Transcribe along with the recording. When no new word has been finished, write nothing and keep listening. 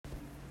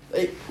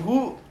Hey,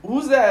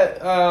 who's that?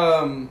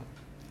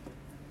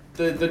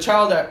 The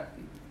child that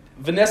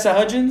Vanessa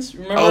Hudgens.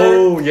 Remember?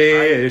 Oh yeah.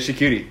 Is she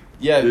cutie?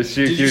 Yeah. Is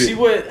she Did cutie? you see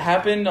what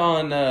happened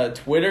on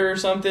Twitter or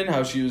something?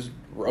 How she was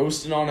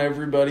roasting on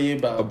everybody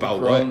about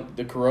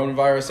the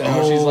coronavirus and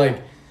how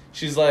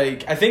she's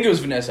like I think it was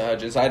Vanessa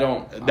Hudgens. I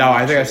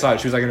think I saw it.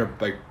 She was like in her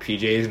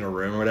PJs in her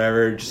room or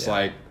whatever, she's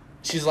like,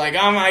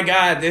 oh my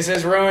god, this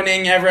is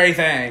ruining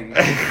everything. A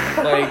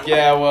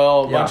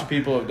bunch of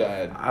people have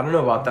died. I don't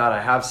know about that.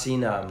 I have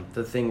seen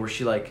the thing where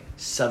she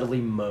subtly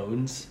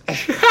moans in a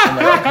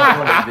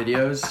couple of the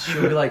videos.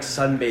 She'll be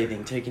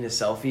sunbathing, taking a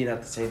selfie, and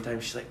at the same time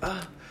she's like,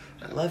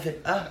 I love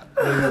it.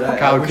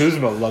 Kyle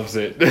Kuzma loves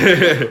it.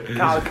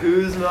 Kyle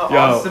Kuzma,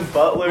 Austin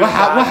Butler. What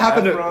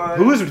happened to...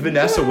 Who was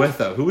Vanessa with,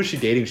 though? Who was she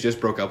dating? She just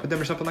broke up with him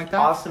or something like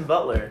that? Austin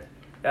Butler.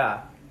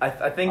 Yeah.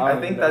 I think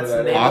that's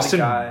the name Austin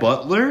of the guy.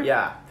 Butler?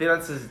 Yeah.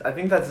 I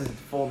think that's his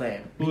full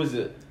name. Who is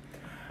it?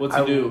 What's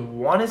he do? I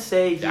want to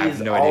say he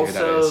is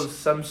also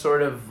some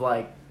sort of,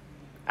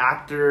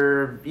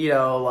 actor,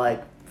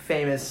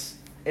 famous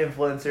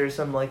influencer or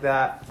something like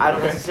that. I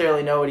don't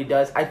necessarily know what he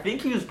does. I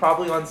think he was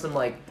probably on some,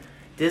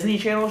 Disney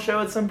Channel show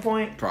at some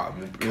point.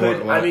 Probably.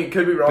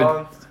 Could be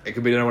wrong. It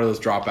could be one of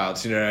those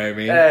dropouts, you know what I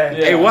mean?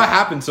 Hey, what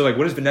happened? So,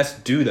 what does Vanessa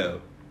do,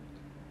 though?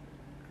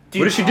 Dude,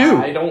 what does she do?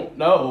 I don't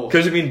know.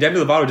 Because, Demi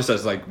Lovato just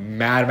does,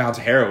 mad amounts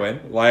of heroin.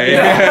 What's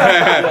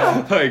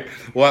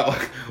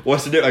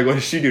the difference? What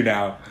does she do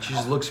now? She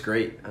just looks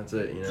great. That's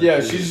it, you know? Yeah,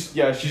 she's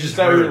just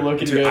out here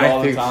looking good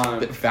all the time.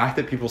 The fact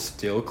that people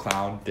still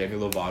clown Demi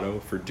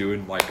Lovato for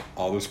doing,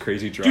 all those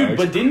crazy drugs. Dude,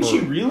 but didn't she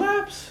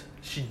relapse?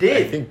 She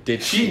did. I think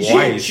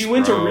twice. She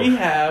went to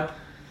rehab,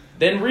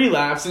 then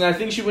relapsed, and I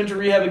think she went to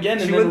rehab again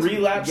and then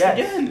relapsed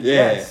again.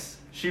 Yeah. Yes.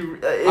 I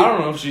don't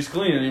know if she's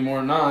clean anymore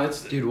or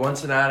not. Dude,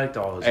 once an addict,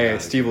 always an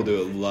addict. Steve will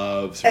do it.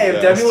 Loves. Hey,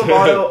 if Demi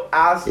Lovato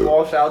asked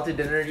Walsh out to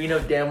dinner, you know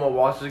damn well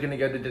Walsh is gonna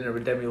go to dinner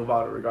with Demi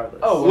Lovato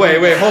regardless. Oh,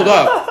 wait, hold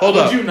up.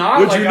 Would you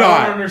not? Would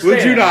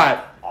you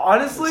not?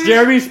 Honestly,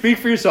 Jeremy, speak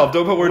for yourself.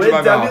 Don't put words in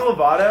my mouth. With Demi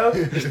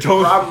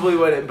Lovato, probably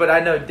wouldn't. But I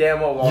know damn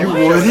well Walsh. You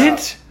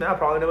wouldn't? No,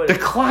 probably not. The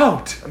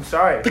clout. I'm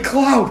sorry. The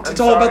clout. It's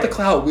all about the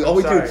clout.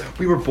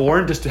 We were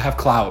born just to have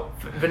clout.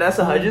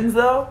 Vanessa Hudgens,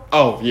 though.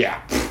 Oh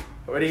yeah.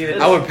 What are you gonna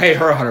do? I would pay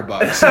her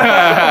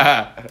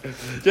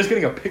 $100. Just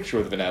getting a picture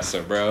with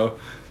Vanessa, bro.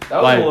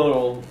 That was a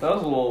little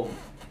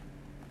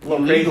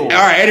crazy. All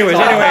right. Anyways,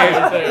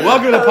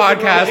 welcome to the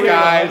podcast,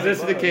 guys. This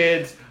is the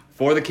kids,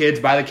 for the kids,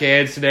 by the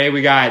kids. Today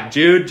we got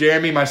Jude,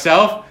 Jeremy,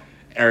 myself,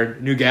 our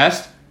new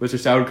guest, Mr.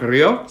 Saud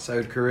Carrillo.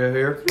 Saud Carrillo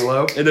here.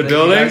 Hello. In the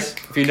building.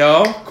 If you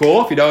know,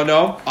 cool. If you don't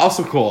know,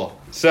 also cool.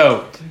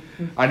 So,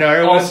 I know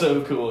everyone.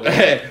 Also cool.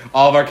 Yeah.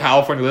 All of our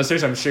California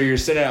listeners, I'm sure you're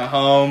sitting at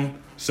home,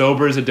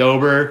 sober as a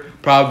dober,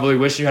 probably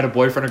wishing you had a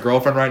boyfriend or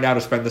girlfriend right now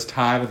to spend this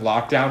time in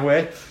lockdown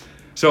with.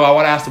 So I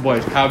want to ask the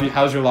boys,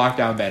 how's your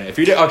lockdown been? If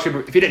you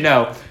didn't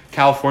know,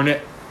 California...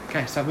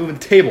 Okay, stop moving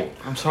the table.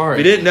 I'm sorry.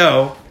 If you didn't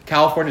know,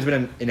 California's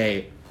been in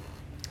a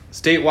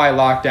statewide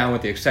lockdown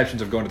with the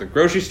exceptions of going to the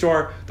grocery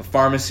store, the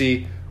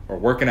pharmacy, or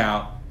working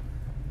out.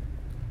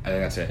 I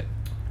think that's it.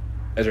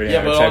 But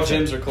all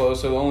gyms are closed,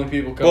 so the only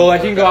people come... Well,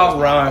 you can go out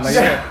and run. You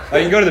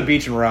can go to the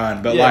beach and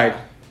run, but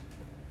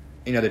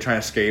they're trying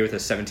to scare you with a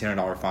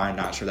 $1,700 fine.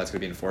 Not sure that's going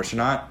to be enforced or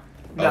not.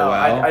 No,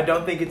 I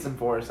don't think it's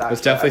enforced. Actually.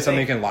 It's definitely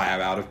something you can lie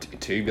about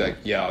too. You'd be like,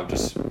 yo,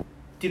 just...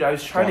 Dude, I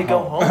was trying to go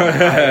home.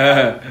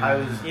 I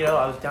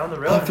was down the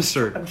road.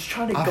 Officer. I'm just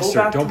trying to go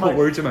back don't put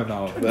words in my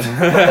mouth.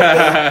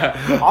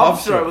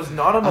 Officer, I was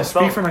not on my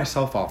phone. I'll speak for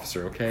myself,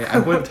 officer, okay? I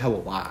wouldn't tell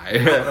a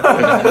lie.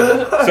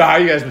 So how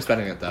you guys been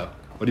spending it, though?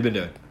 What have you been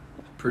doing?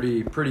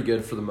 Pretty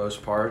good for the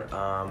most part.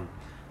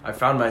 I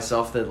found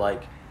myself that,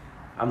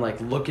 I'm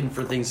looking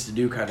for things to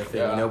do kind of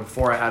thing. Yeah. You know,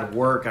 before I had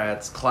work, I had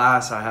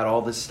class, I had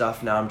all this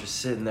stuff. Now I'm just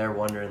sitting there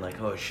wondering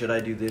should I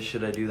do this?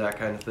 Should I do that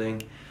kind of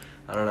thing?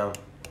 I don't know.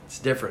 It's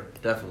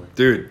different, definitely.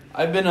 Dude.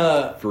 I've been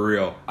for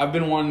real. I've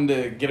been wanting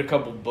to get a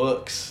couple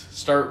books.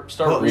 Start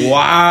reading.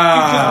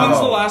 Wow. Dude,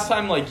 when's the last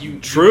time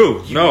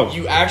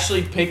you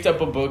actually picked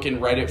up a book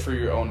and read it for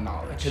your own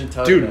knowledge? I couldn't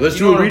tell you. Dude, let's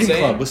do a reading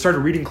club. Let's start a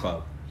reading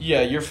club.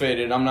 Yeah, you're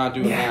faded. I'm not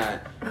doing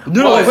that.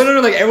 No,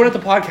 everyone at the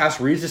podcast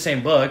reads the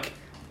same book.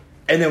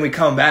 And then we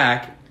come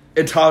back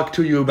and talk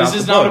to you about the book.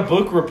 This is not a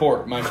book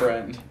report, my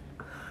friend.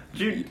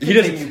 Jude just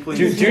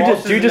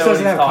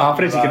doesn't have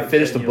confidence he can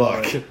finish the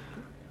book.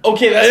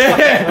 Okay,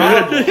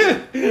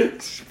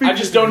 that's fucking I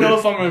just don't know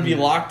if I'm going to be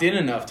locked in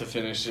enough to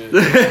finish it.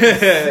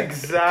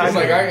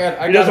 Exactly.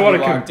 I got to be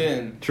locked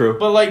in. True.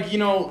 But,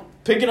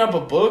 picking up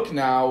a book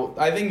now,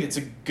 I think it's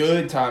a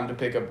good time to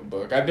pick up a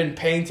book. I've been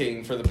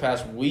painting for the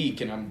past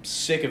week, and I'm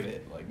sick of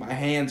it. My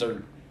hands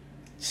are...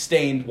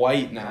 stained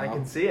white now. I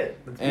can see it.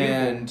 That's beautiful.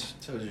 And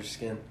so is your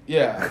skin.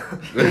 Yeah.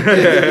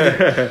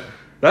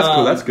 That's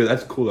cool. That's good.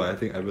 That's cool though. I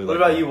think I really. What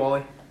about you,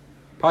 Wally?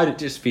 Probably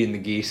just feeding the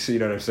geese. You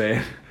know what I'm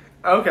saying?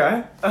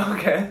 Okay.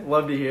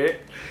 Love to hear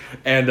it.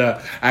 And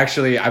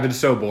actually, I've been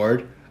so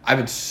bored.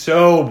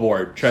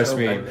 Trust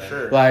me.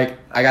 Sure. I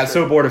got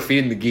so bored of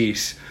feeding the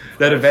geese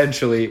that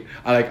eventually,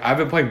 I've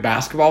been playing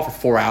basketball for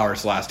 4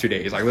 hours the last 2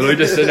 days. Literally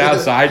just sitting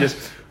outside,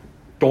 just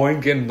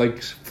doink and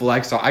like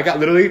flex. I got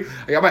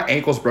my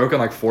ankles broken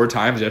like 4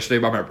 times yesterday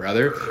by my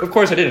brother. Of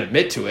course, I didn't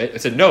admit to it. I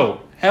said,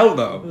 no, hell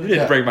no, you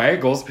didn't break my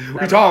ankles.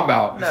 What are you talking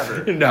about?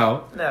 Never.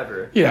 No,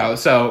 Never. You know,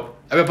 so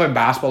I've been playing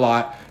basketball a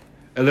lot.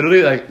 I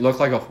literally like look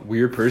like a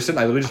weird person.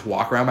 I literally just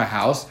walk around my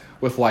house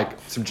with like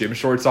some gym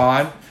shorts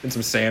on and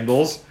some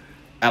sandals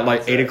at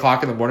like 8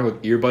 o'clock in the morning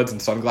with earbuds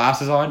and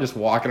sunglasses on, just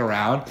walking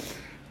around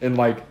and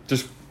like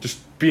just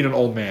being an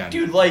old man.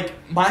 Dude, like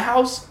my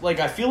house, like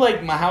I feel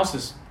like my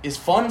house is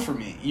fun for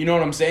me. You know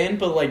what I'm saying?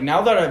 But like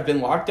now that I've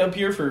been locked up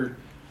here for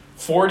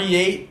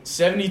 48,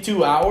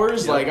 72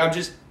 hours, like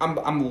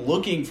I'm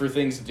looking for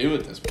things to do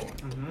at this point.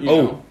 Mm-hmm. You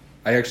know?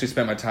 I actually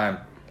spent my time.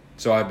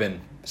 So I've been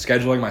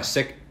scheduling my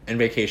sick and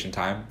vacation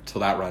time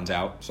till that runs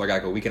out. So I got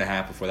like a week and a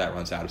half before that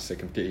runs out of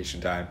sick and vacation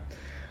time.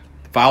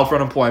 Filed for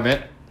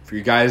unemployment. For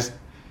you guys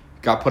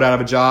got put out of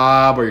a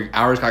job or your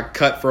hours got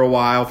cut for a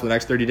while for the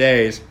next 30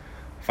 days,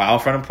 file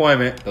for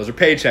unemployment. Those are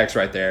paychecks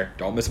right there.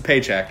 Don't miss a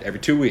paycheck. Every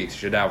 2 weeks, you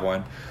should have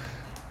one.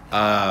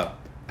 I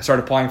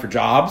started applying for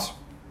jobs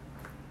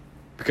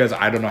because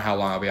I don't know how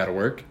long I'll be out of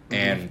work. Mm-hmm.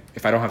 And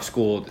if I don't have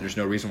school, there's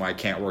no reason why I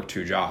can't work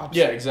 2 jobs.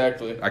 Yeah,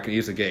 exactly. I could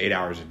easily get 8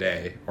 hours a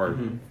day. Or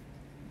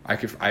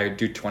I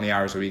do 20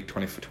 hours a week,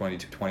 20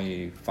 to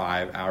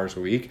 25 hours a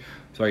week.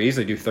 So I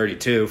easily do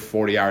 32,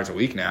 40 hours a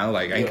week now.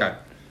 Like, You ain't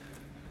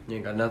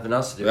got nothing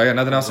else to do. I got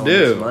nothing else to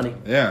do. Money.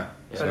 Yeah.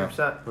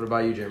 100%. What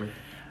about you, Jeremy?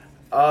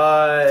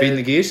 Feeding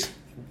the geese?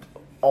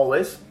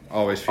 Always.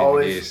 Always feeding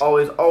the geese.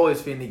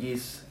 Always feeding the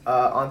geese.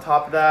 On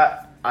top of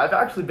that, I've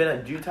actually been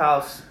at Jude's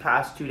house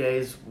past 2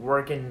 days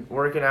working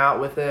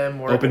out with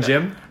him. Open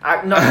gym?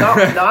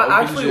 Not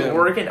actually gym.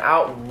 working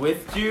out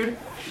with Jude.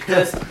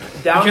 Just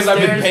downstairs. Because I've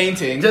been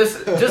painting.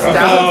 Just downstairs.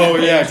 Oh,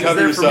 yeah,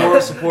 cover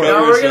yourself. support.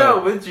 Not working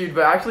out with Jude,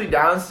 but actually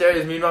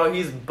downstairs. Meanwhile,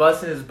 he's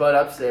busting his butt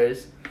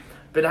upstairs.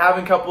 Been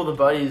having a couple of the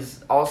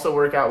buddies also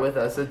work out with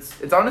us.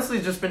 It's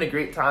honestly just been a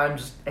great time,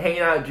 just hanging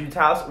out at Jude's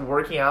house,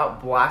 working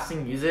out,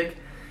 blasting music,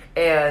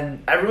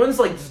 and everyone's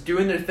like just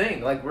doing their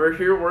thing. Like we're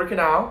here working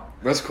out.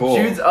 That's cool.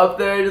 Jude's up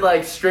there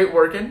like straight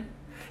working.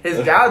 His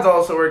dad's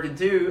also working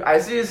too. I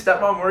see his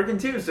stepmom working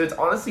too. So it's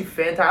honestly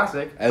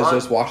fantastic. As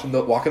just walking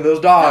those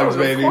dogs,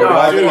 No, of baby. course.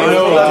 Walking Dude, I those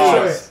know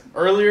dogs.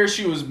 earlier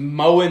she was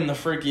mowing the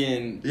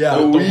freaking Yeah,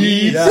 the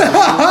weeds.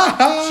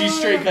 Yeah. She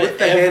straight cut With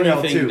the handheld,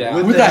 everything too. down.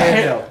 With the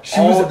handheld. She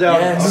was All down,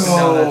 yes. up and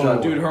down that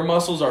driveway. Dude, her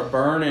muscles are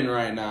burning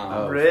right now.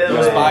 Oh, Really?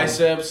 Those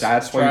biceps,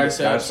 That's why. triceps,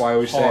 That's why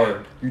we say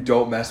hard. you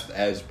don't mess with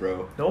Ez,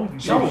 bro. No, you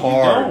She don't. you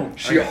hard. don't.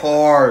 She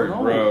hard,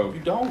 No, bro.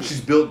 you don't.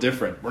 She's built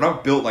different. We're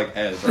not built like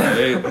Ez,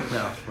 right?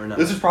 No, we're not.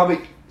 This is probably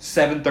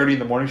 7:30 in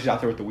the morning. She's out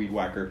there with the weed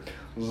whacker.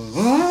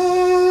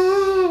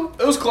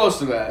 It was close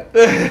to that.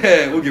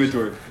 We'll give it to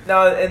her.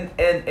 No, and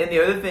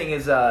the other thing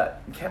is,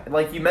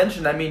 like you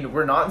mentioned, I mean,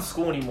 we're not in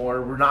school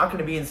anymore. We're not going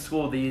to be in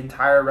school the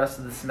entire rest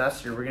of the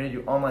semester. We're going to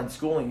do online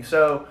schooling.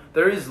 So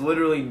there is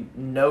literally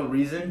no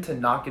reason to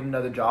not get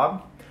another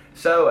job.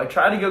 So I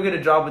tried to go get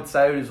a job with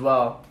Sayud as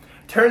well.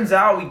 Turns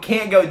out we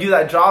can't go do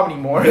that job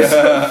anymore.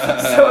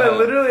 So I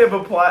literally have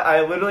applied.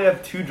 I literally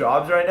have 2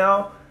 jobs right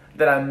now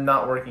that I'm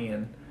not working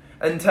in.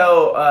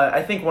 Until,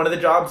 I think one of the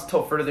jobs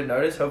till further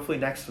notice, hopefully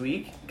next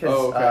week,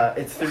 because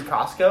it's through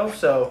Costco,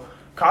 so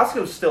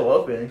Costco's still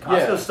open,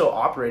 Costco's still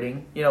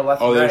operating, left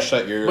and right.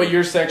 shut your... But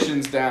your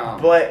section's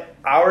down. But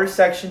our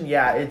section,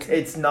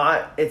 it's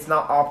not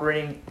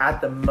operating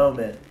at the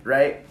moment,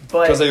 right?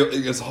 But Because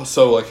it's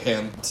so like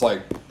it's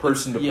like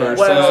person to Yeah, person.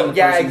 well, person,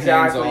 yeah, person,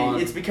 exactly. hands-on.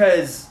 It's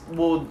because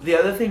the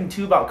other thing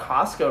too about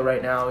Costco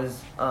right now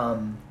is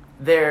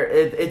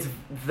it's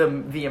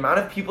the amount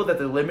of people that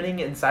they're limiting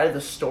inside of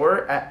the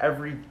store at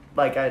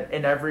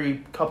in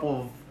every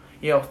couple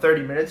of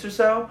 30 minutes or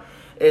so.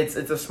 It's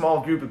a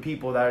small group of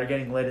people that are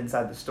getting let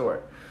inside the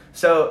store.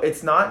 So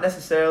it's not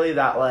necessarily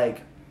that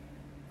like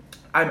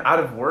I'm out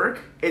of work.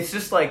 It's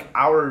just like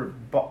our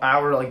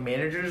like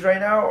managers right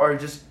now are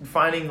just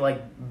finding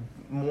like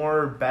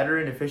more better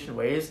and efficient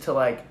ways to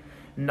like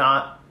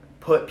not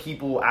put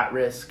people at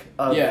risk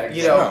of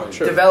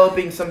Sure.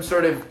 developing some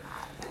sort of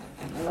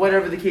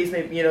whatever the case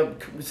may be,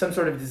 some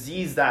sort of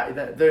disease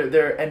that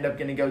they're end up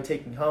going to go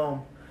taking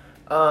home.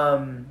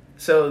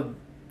 So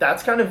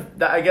that's kind of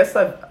that. I guess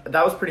that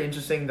was pretty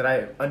interesting that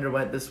I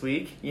underwent this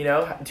week.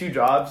 2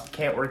 jobs,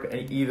 can't work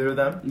either of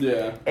them.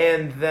 Yeah.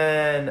 And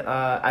then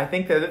I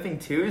think the other thing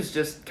too is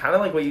just kind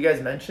of like what you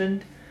guys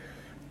mentioned.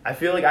 I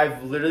feel like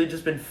I've literally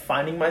just been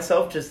finding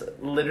myself just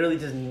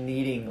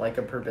needing like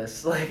a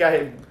purpose. Like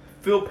I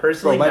feel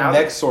personally Bro, my now.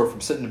 neck's sore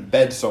from sitting in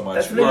bed so much,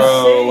 That's what bro.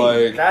 I'm saying.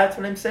 Like, That's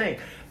what I'm saying.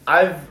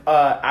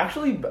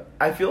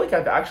 I feel like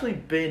I've actually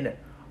been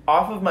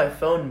off of my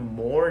phone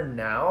more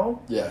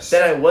now yes.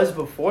 than I was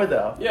before,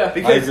 though. Yeah,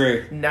 because I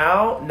agree.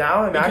 Now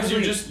I'm Because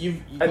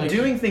actually I'm I'm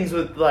doing things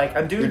with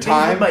I'm doing Your things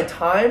time? with my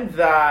time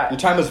that Your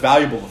time was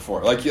valuable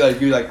before. Like you're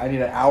like I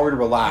need an hour to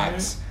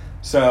relax,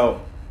 so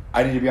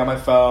I need to be on my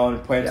phone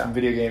playing some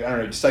video game. I don't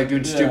know, just like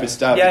doing stupid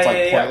stuff. Yeah, it's like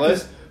yeah,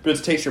 pointless, but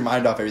it takes your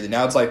mind off everything.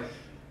 Now it's like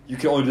you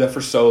can only do that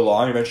for so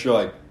long. Eventually,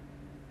 you're like,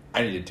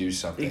 I need to do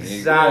something.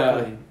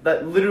 exactly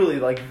that literally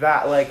like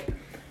that like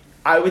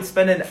I would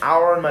spend an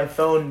hour on my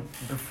phone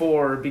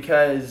before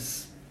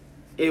because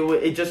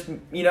it just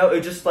it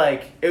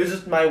was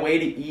just my way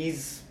to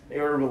ease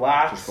or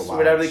relax,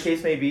 whatever the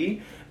case may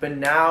be. But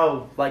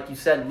now, like you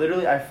said,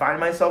 literally I find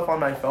myself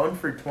on my phone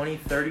for 20,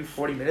 30,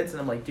 40 minutes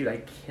and I'm like, dude,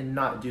 I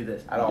cannot do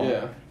this at all.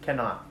 Yeah.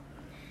 Cannot.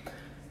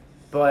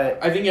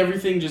 But I think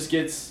everything just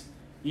gets,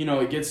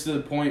 it gets to the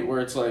point where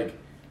it's like,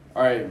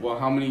 all right, well,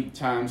 how many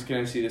times can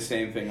I see the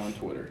same thing on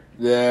Twitter?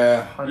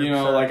 Yeah.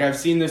 100%. Like I've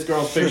seen this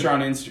girl's picture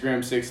on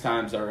Instagram 6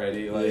 times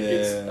already. Like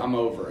I'm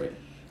over it.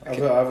 I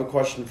have a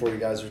question for you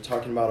guys. We're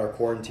talking about our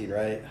quarantine,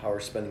 right? How we're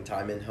spending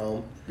time in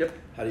home. Yep.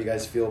 How do you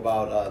guys feel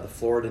about the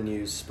Florida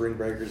news spring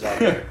breakers out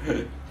there?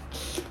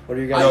 What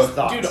are your guys'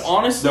 thoughts? Dude,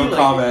 honestly, No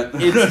comment.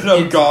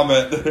 It's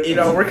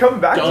comment. We're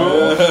coming back to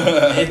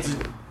dumb. It's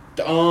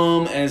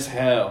dumb as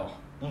hell,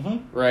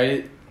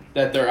 right?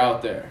 That they're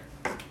out there.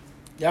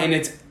 Yeah. And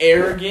it's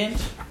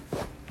arrogant,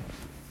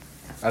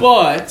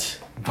 but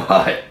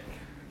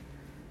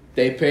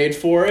they paid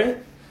for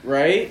it,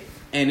 right?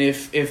 And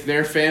if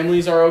their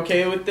families are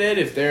okay with it,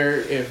 if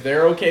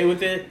they're okay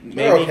with it, maybe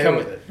they're okay come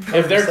with it.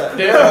 if they're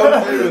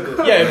okay with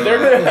it. yeah,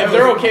 if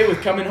they're okay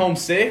with coming home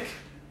sick,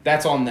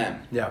 that's on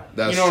them. Yeah.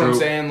 That's you know true. what I'm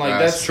saying? Like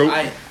that's true.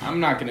 I'm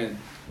not gonna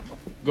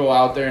go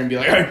out there and be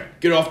like, hey,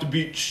 get off the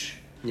beach.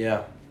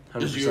 Yeah.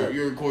 100%.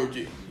 You're in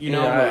quarantine.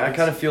 I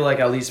kind of feel like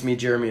at least me,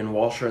 Jeremy, and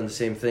Walsh are in the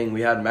same thing.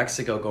 We had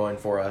Mexico going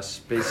for us.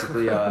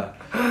 Basically,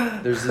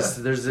 there's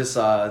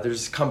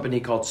this company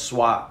called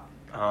SWAT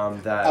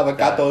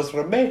Avocados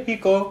from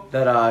Mexico.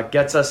 that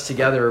gets us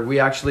together. We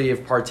actually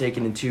have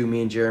partaken in 2.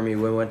 Me and Jeremy.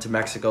 We went to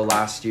Mexico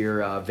last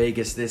year,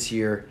 Vegas this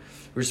year.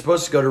 We were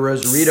supposed to go to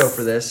Rosarito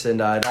for this,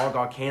 and it all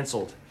got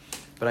canceled.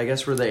 But I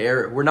guess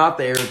we're not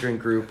the arrogant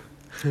group.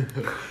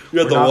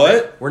 You're the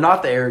what? We're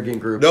not the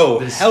arrogant group. No,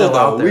 that is hell still no.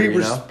 out there, We you know?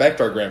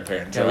 respect our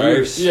grandparents, Yeah, we right?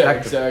 respect Yeah,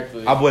 them.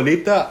 exactly.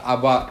 Abuelita,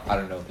 I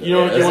don't know. You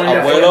know what you It's want to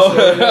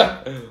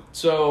abuelo. hear?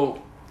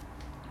 So,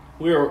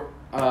 we were,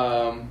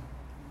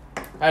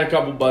 had a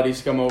couple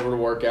buddies come over to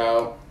work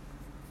out,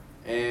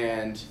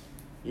 and,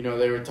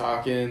 they were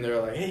talking, they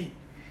were like, hey,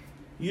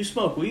 you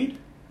smoke weed?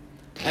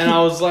 And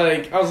I was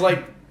like,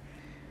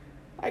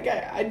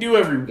 I do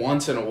every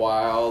once in a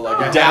while. Like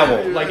I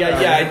Dabble. I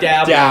dabble.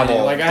 Dabble.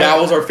 in it. Like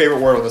Dabble's our favorite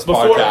word on this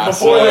before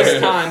podcast.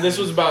 this time, this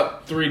was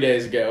about 3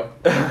 days ago.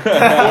 Before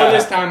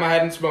this time, I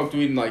hadn't smoked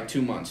weed in like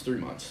 2 months, 3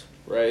 months,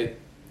 right?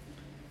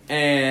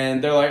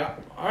 And they're like,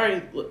 all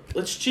right,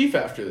 let's chief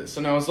after this.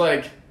 And I was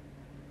like,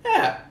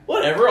 yeah,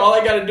 whatever. All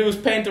I got to do is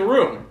paint the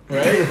room,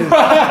 right? all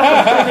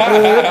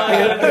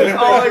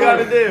I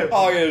gotta do.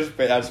 Oh, yeah,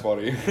 that's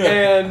funny.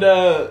 And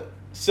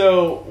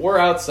so we're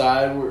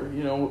outside.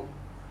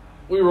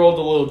 We rolled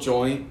a little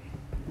joint.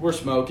 We're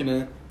smoking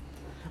it.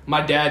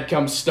 My dad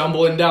comes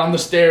stumbling down the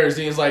stairs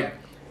and he's like,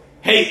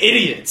 hey,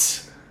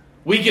 idiots,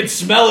 we can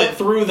smell it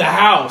through the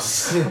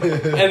house.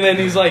 And then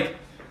he's like,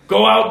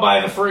 go out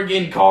by the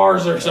friggin'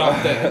 cars or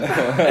something.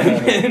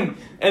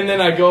 And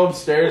then I go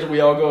upstairs. We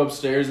all go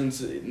upstairs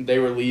and they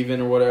were leaving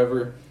or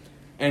whatever.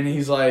 And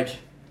he's like,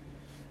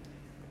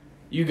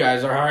 you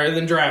guys are higher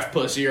than draft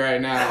pussy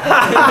right now.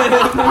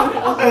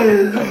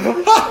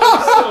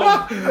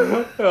 He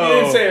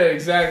didn't say it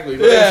exactly,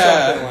 but it's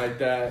something like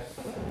that.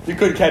 You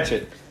could catch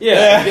it.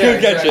 Yeah, you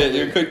could catch exactly.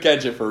 it. You could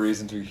catch it for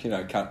reasons we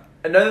can't.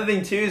 Another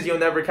thing too is you'll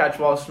never catch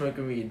Walsh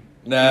smoking weed.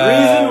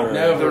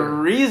 No. The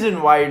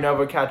reason why you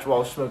never catch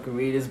Walsh smoking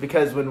weed is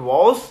because when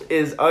Walsh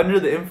is under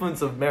the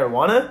influence of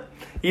marijuana,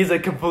 he's a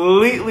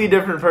completely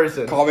different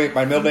person. Call me.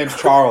 My middle name's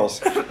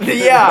Charles.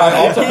 Yeah,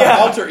 My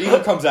alter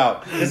ego comes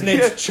out. His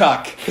name's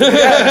Chuck.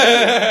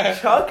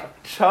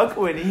 Chuck,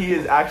 when he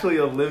is actually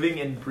a living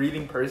and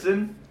breathing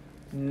person,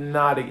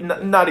 not a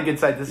good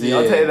sight to see.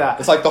 I'll tell you that.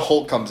 It's like the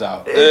Hulk comes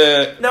out. No,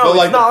 it's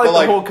not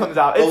like the Hulk comes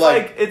out.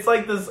 It's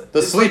like this.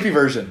 The sleepy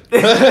version.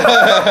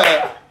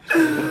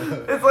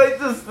 It's like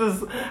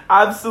this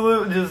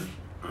absolute just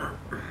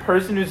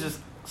person who's just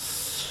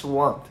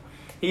slumped.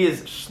 He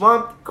is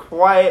slumped,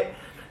 quiet,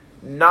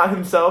 not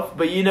himself,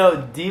 but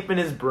deep in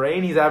his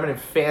brain, he's having a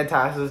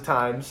fantastic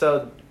time.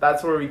 So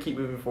that's where we keep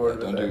moving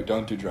forward.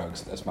 Don't do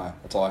drugs. That's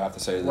all I have to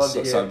say to Love to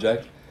this hear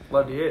subject.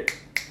 Love to hear it.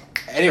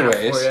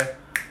 Anyways,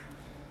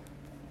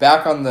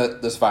 back on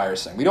this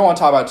virus thing. We don't want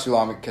to talk about it too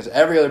long because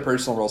every other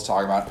person in the world's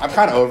talking about it. I'm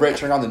kind of over it.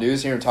 Turning on the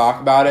news here and talk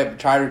about it.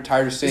 Tired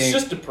of seeing. It's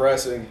just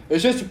depressing.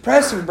 It's just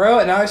depressing, bro.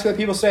 And now I see what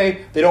people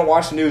say they don't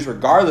watch the news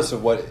regardless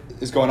of what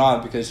is going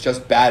on because it's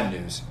just bad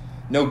news.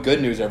 No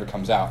good news ever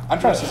comes out. I'm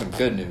trying to see some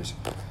good news.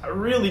 I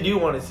really do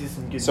want to see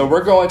some good So news.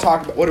 we're going to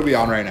talk about, what are we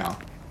on right now?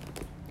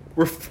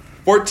 We're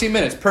 14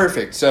 minutes,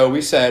 perfect. So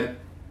we said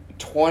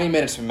 20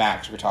 minutes from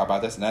max. We're going to talk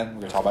about this, and then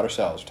we're going to talk about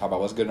ourselves. We're talk about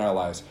what's good in our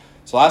lives.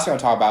 So the last thing I want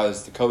to talk about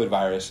is the COVID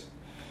virus.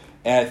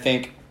 And I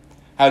think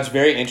how it's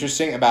very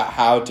interesting about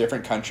how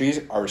different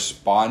countries are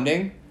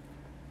responding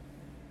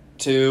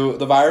to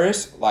the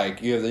virus.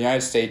 Like, you have the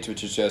United States,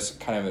 which is just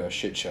kind of a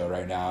shit show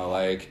right now.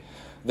 Like,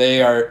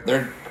 they're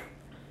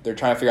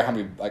trying to figure out how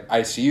many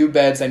ICU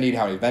beds they need,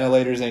 how many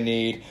ventilators they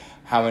need,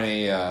 how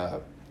many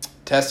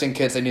testing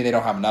kits, they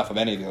don't have enough of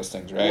any of those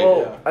things, right?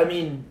 Well, I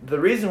mean, the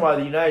reason why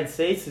the United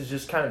States is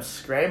just kind of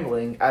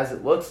scrambling, as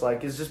it looks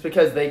like, is just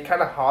because they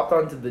kind of hopped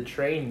onto the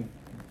train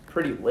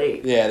pretty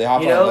late. Yeah, they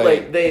hopped you know, on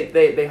late. like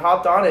they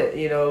hopped on it.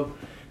 You know,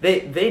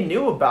 they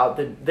knew about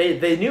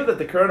they knew that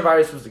the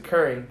coronavirus was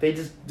occurring. They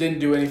just Didn't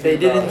do anything.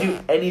 they about didn't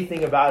it. do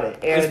anything about it.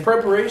 And It's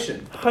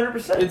preparation.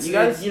 100%. It's You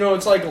guys,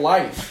 it's like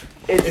life.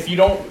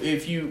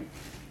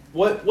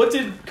 What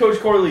did Coach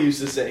Corley used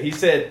to say? He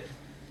said,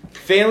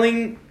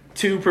 failing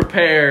to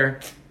prepare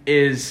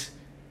is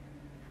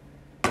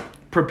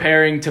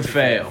preparing to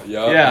fail.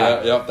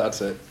 Yep,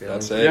 that's it.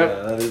 That's it. Yep.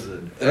 Yeah, that is it.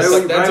 And it's Right like-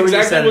 when- That's right when you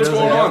exactly said it, what's I was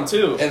going like, on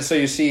too. And so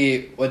you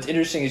see, what's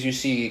interesting is you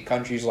see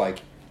countries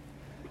like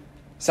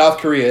South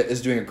Korea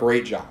is doing a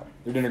great job.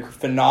 They're doing a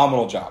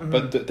phenomenal job. Mm-hmm.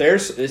 But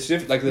it's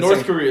just like the North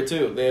same- Korea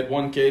too. They had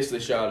one case. They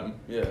shot him.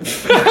 Yeah.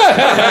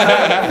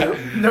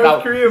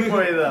 North Korea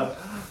for you though.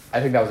 I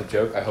think that was a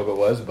joke. I hope it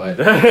was, but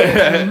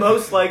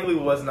Most likely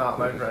was not,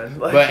 my friend.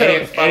 Like, But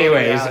that was probably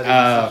anyways, reality of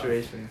the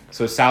situation.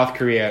 so South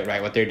Korea,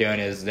 right? What they're doing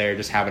is they're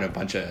just having a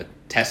bunch of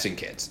testing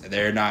kits.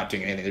 They're not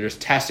doing anything. They're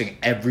just testing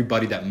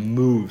everybody that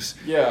moves.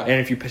 Yeah. And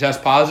if you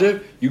test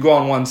positive, you go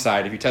on one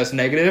side. If you test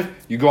negative,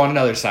 you go on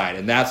another side.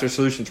 And that's their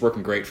solution. It's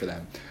working great for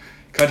them.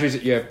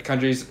 You have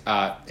countries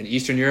in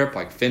Eastern Europe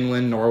like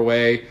Finland,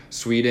 Norway,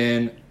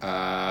 Sweden.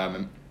 I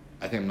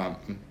think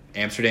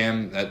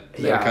Amsterdam. That's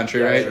a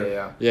country, right?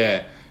 Sure,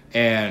 Yeah.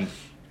 And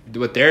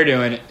what they're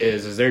doing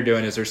is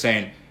they're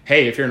saying,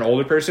 hey, if you're an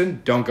older person,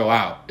 don't go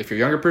out. If you're a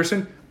younger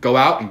person, go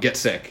out and get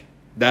sick.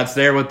 That's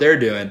what they're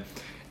doing.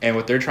 And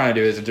what they're trying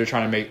to do is they're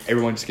trying to make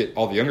everyone just get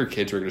all the younger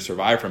kids who are going to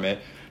survive from it,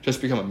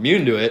 just become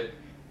immune to it.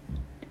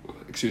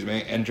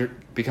 And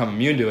become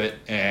immune to it.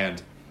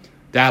 And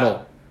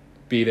that'll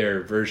be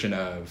their version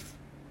of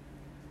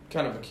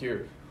Kind of a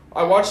cure.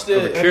 I watched it.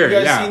 Of a Have cure, you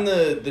guys yeah. seen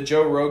the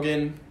Joe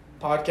Rogan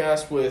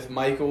podcast with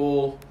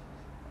Michael?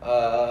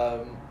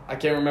 I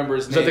can't remember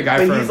his Is name. that the guy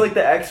But from? he's like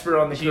the expert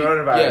on the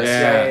coronavirus.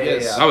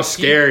 yes. That was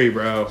scary,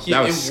 bro.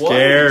 That was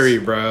scary,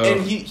 bro.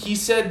 And he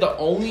said the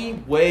only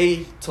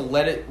way to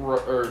let it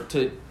or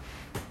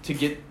to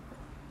get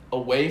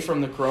away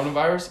from the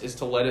coronavirus is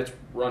to let it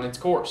run its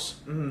course.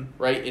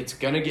 Mm-hmm. Right? It's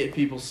gonna get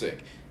people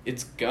sick.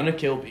 It's gonna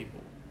kill people.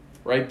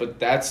 Right? But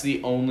that's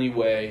the only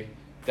way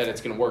that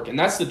it's gonna work, and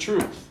that's the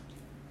truth.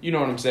 You know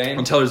what I'm saying?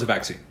 Until there's a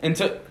vaccine.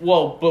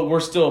 But we're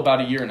still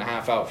about a year and a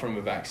half out from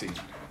a vaccine.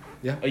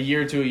 Yeah. A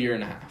year to a year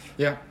and a half.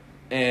 Yeah.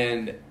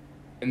 And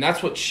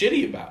that's what's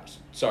shitty about it.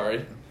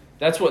 Sorry.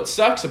 That's what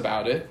sucks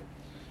about it.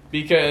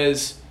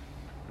 Because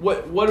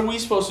what are we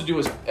supposed to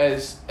do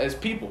as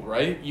people,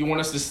 right? You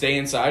want us to stay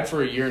inside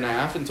for a year and a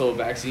half until a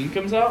vaccine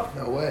comes out?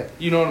 No way.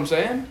 You know what I'm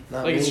saying?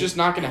 Not It's me. just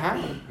not going to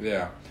happen.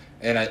 Yeah.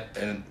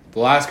 And the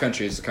last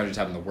country is the country that's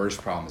having the worst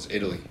problem is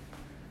Italy.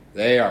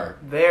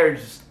 They're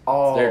just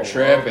all over the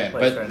tripping.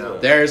 place But right now.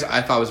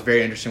 I thought was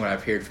very interesting what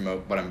I've heard from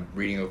what I'm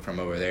reading from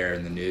over there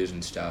in the news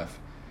and stuff.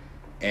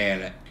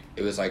 And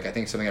it was like, I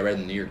think something I read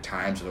in the New York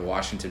Times or the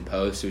Washington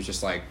Post. It was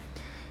just like,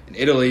 in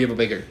Italy,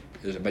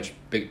 there's a much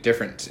big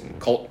difference,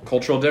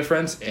 cultural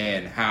difference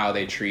in how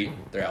they treat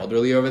their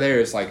elderly over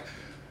there. It's like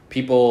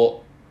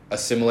people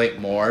assimilate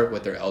more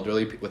with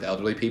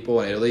elderly people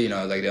in Italy. You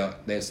know, like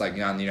it's like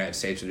not in the United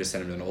States, we just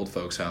send them to an old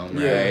folks home,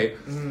 Yeah. right?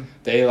 Mm-hmm.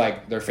 They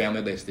like their family.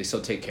 They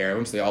still take care of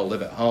them, so they all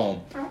live at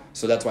home.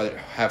 So that's why they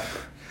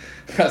have.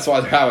 That's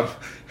why they're having.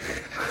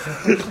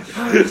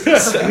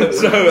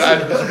 so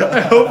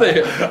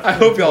I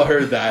hope y'all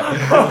heard that.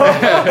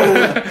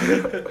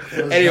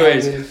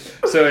 Anyways,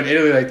 so in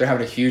Italy, like they're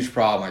having a huge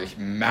problem, like a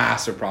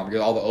massive problem,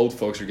 because all the old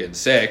folks are getting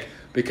sick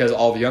because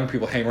all the young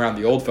people hang around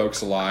the old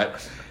folks a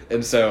lot,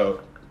 and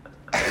so.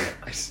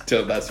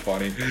 That's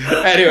funny.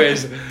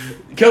 Anyways,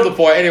 killed the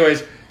point.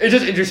 Anyways, it's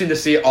just interesting to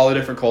see all the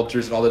different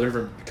cultures and all the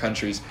different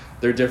countries,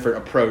 their different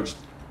approach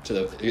to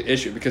the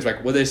issue. Because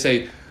like what they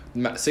say,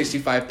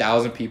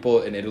 65,000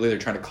 people in Italy they're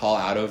trying to call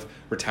out of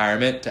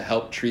retirement to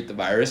help treat the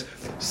virus.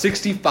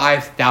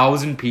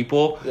 65,000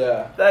 people.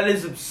 Yeah. That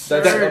is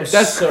absurd. That's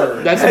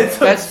absurd. That's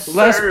less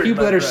absurd,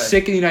 people my that are friend.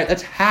 sick in the United.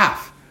 That's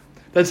half.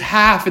 That's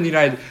half in the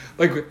United.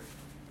 Like.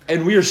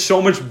 And we are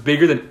so much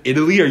bigger than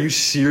Italy. Are you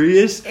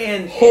serious?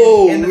 And the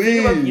Holy. thing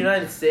about the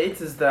United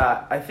States is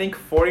that I think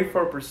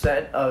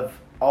 44% of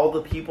all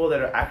the people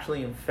that are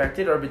actually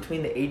infected are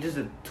between the ages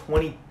of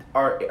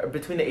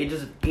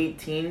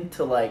 18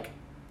 to like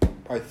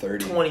Probably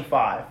 30.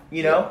 25.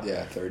 You know.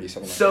 Yeah, 30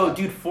 something. So, like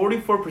that. dude,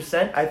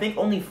 44%. I think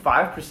only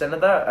 5% of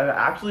that have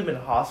actually been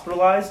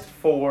hospitalized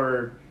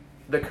for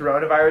the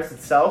coronavirus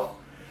itself.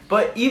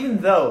 But even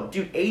though,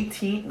 dude,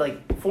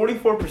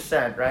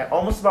 44%, right?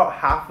 Almost about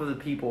half of the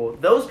people,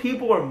 those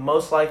people are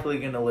most likely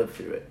going to live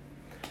through it.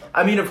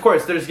 I mean, of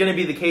course, there's going to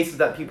be the cases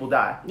that people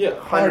die. Yeah,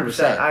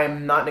 100%. I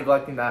am not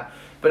neglecting that.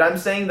 But I'm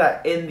saying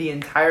that in the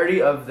entirety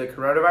of the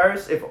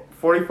coronavirus, if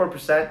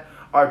 44%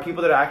 are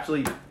people that are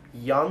actually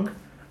young,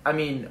 I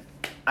mean,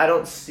 I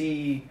don't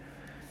see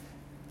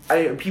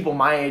people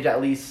my age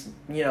at least,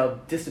 you know,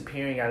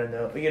 disappearing out of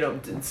nowhere. You know,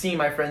 seeing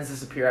my friends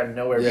disappear out of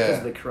nowhere Yeah. because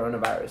of the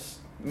coronavirus.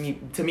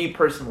 To me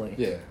personally.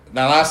 Yeah.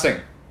 Now, last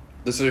thing.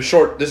 This is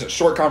a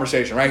short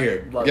conversation right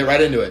here. Love Get it.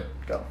 right into it.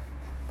 Go.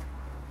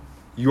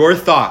 Your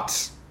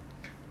thoughts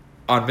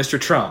on Mr.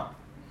 Trump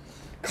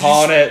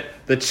calling it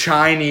the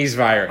Chinese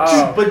virus?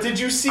 Oh. But did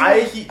you see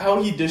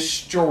how he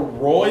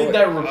destroyed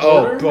that Oh,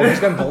 reporter? bro, he's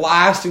been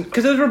blasting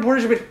because those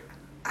reporters have been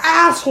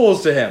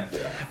assholes to him.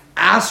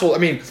 Asshole. I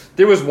mean,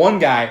 there was one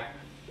guy,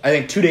 I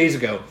think 2 days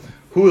ago,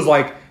 who was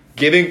like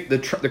giving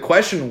the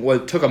question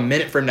took a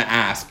minute for him to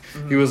ask.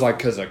 Mm-hmm. He was like,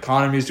 because the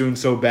economy's doing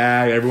so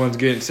bad, everyone's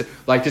getting sick.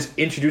 Like just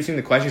introducing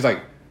the question. He's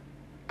like,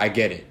 I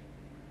get it.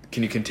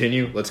 Can you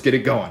continue? Let's get it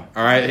going.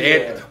 All right. Yeah.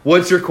 And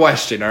what's your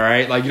question? All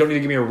right. Like you don't need to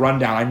give me a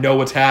rundown. I know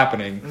what's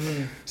happening.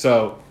 Mm-hmm.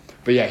 So,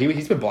 but yeah,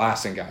 he's been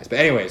blasting guys. But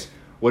anyways,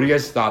 what are you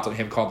guys' thoughts on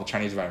him calling the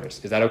Chinese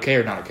virus? Is that okay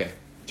or not okay?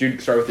 Jude,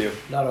 start with you.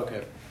 Not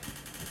okay.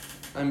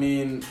 I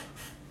mean,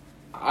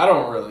 I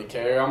don't really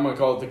care. I'm gonna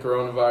call it the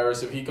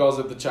coronavirus. If he calls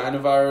it the China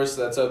virus,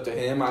 that's up to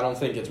him. I don't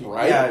think it's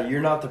right. Yeah, you're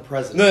not the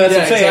president. No, that's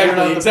what I'm saying. You're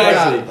not Exactly. the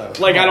Exactly. president,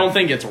 though. Like I don't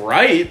think it's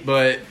right,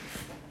 but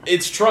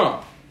it's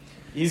Trump.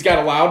 He's got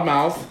a loud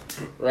mouth,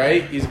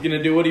 right? He's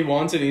gonna do what he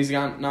wants, and he's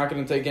not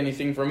gonna take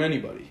anything from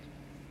anybody.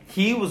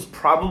 He was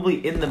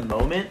probably in the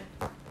moment,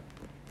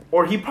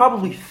 or he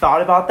probably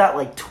thought about that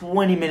like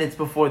 20 minutes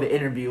before the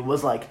interview.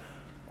 Was like,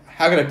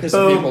 How can I piss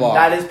some boom, people off?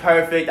 that is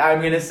perfect. I'm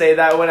gonna say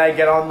that when I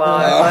get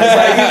online. He's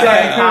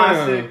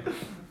fantastic.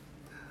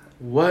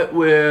 What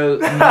will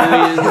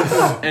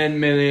millions and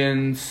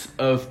millions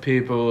of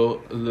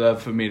people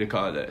love for me to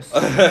call this?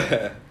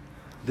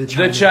 The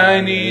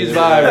Chinese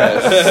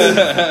virus.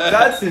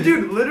 That's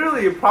dude.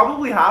 Literally, it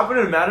probably happened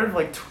in a matter of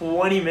like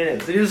 20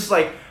 minutes. And he was just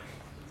like,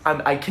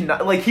 I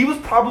cannot. Like he was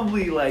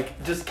probably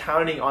like just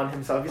counting on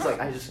himself. He's like,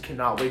 I just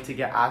cannot wait to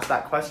get asked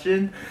that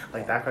question.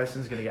 Like that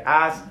question's gonna get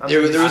asked. There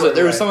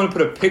was someone who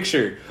put a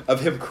picture of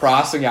him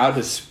crossing out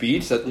his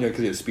speech. That because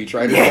he was a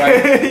speechwriter,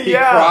 right? He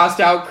Yeah. crossed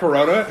out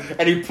Corona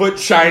and he put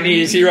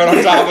Chinese. He wrote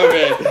on top of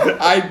it.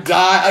 I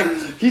die.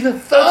 He's a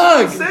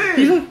thug. insane.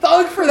 He's a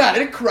thug for that.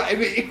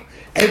 And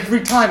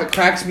every time it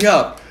cracks me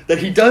up that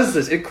he does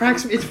this. It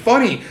cracks me. It's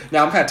funny.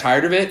 Now I'm kind of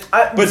tired of it,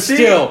 but see,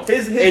 still,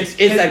 his it's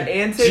his that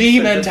antics G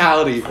are just-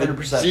 mentality.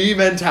 100%. G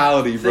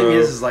mentality, The bro. thing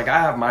is like I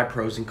have my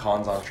pros and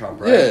cons on Trump,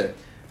 right? Yeah.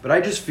 But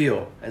I just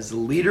feel as the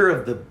leader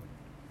of the,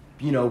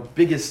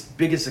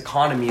 biggest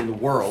economy in the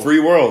world, Free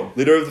world,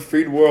 leader of the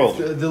freed world.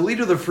 the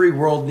leader of the free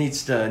world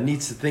needs to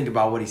think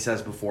about what he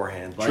says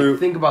beforehand. Like, True.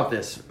 think about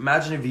this.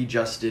 Imagine if he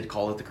just did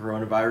call it the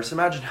coronavirus.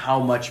 Imagine how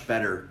much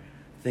better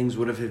things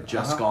would have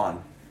just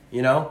gone.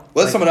 You know?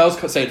 Let Like, someone else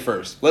say it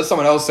first. Let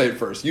someone else say it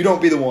first. You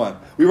don't be the one.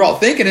 We were all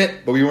thinking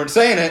it, but we weren't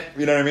saying it.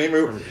 You know what I mean?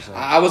 100%.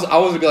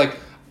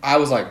 I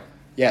was like,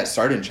 yeah, it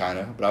started in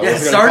China, but I Yeah,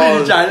 wasn't it gonna started call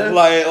in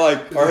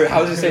it, China. or how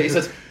does he say it? He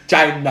says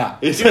China.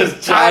 He says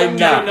Dude,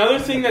 China. another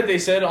thing that they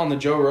said on the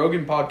Joe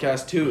Rogan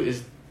podcast too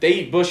is they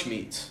eat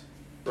bushmeats,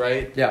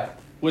 right? Yeah.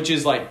 Which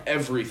is like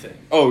everything,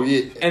 Oh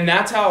yeah. and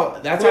that's how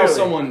Clearly.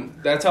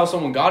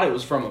 someone got it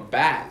was from a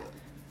bat,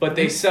 but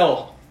they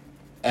sell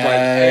like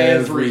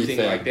Everything.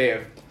 everything. Like they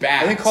have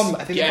bats, I think they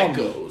call 'em-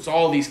 geckos,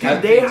 all these kind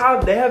of They things.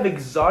 have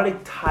exotic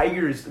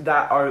tigers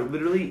that are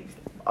literally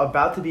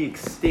about to be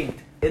extinct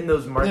in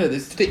those Yeah,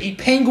 markets. they eat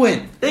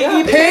penguin. They Yeah,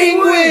 eat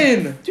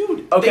Penguin.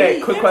 Dude. Okay, they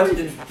eat quick everything.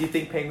 question: do you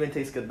think penguin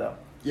tastes good though?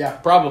 Yeah.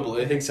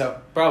 Probably. I think so.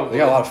 Probably. They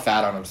got a lot of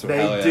fat on them. So They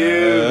hell yeah.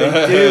 do,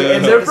 they do,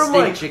 and they're It's like a from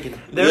steak like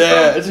chicken. they're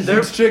Yeah, from, it's a they're,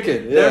 huge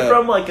chicken. Yeah. they're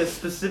from like a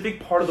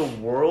specific part of the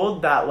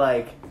world that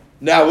like.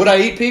 Now, would I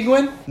eat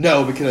penguin?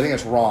 No, because I think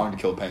it's wrong to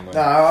kill penguin.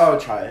 No, I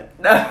would try it.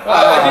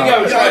 I think I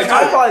would try it.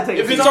 I'd probably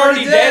take If it. it's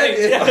already dead,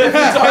 dead. if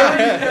it's already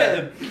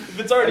dead, if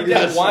it's already dead,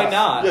 Yes. why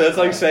not? Yeah, that's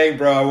like saying,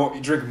 bro, I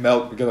won't drink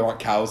milk because I want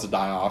cows to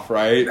die off,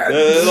 right?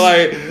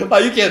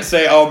 like you can't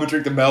say, oh, I'm gonna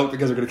drink the milk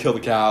because they're gonna kill the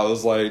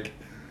cows. Like,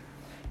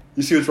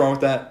 you see what's wrong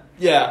with that?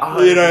 Yeah.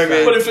 You know what I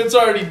mean? But if it's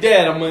already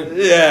dead, I'm like,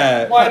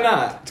 Yeah. why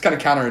not? It's kind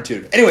of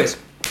counterintuitive. Anyways,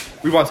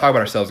 we want to talk about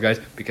ourselves, guys,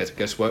 because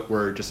guess what?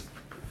 We're just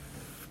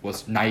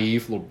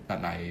naive,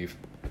 not naive.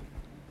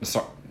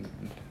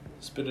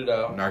 Spit it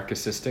out.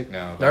 Narcissistic?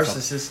 No. that's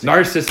Narcissistic. not-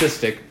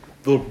 Narcissistic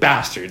little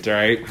bastards, all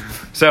right?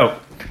 So,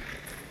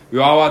 we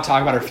all want to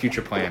talk about our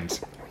future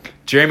plans.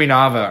 Jeremy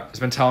Nava has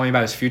been telling me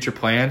about his future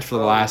plans for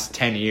the last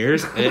 10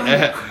 years.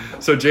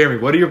 So, Jeremy,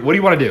 what do you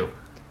want to do?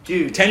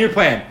 Dude, 10-year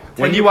plan.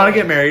 When do 10-year you want to plan.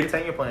 get married?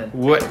 10-year plan.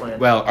 What? 10-year plan.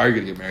 Well, are you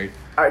going to get married?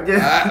 Alright,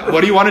 yeah.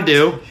 What do you want to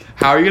do?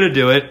 How are you going to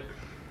do it?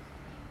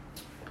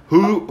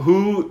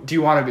 Who do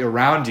you want to be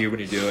around you when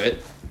you do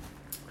it?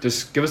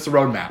 Just give us the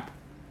roadmap.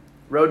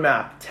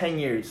 Roadmap: 10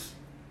 years.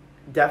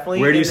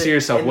 Definitely. Where do you in see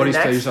yourself? in What the do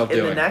you see next- yourself in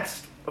doing? the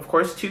next, of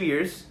course, 2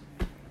 years,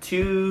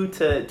 2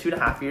 to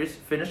 2.5 years.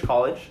 Finish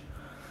college.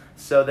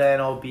 So then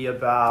I'll be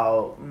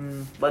about,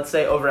 let's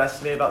say,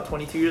 overestimate about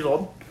 22 years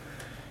old,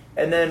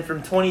 and then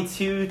from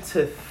 22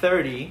 to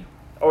 30,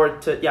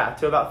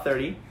 to about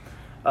 30.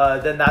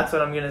 Then that's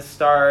when I'm gonna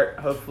start.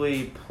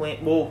 Hopefully,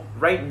 Well,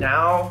 right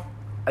now,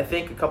 I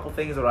think a couple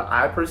things that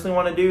I personally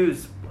want to do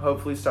is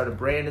hopefully start a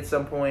brand at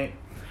some point.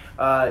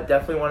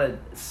 Definitely want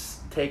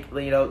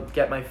to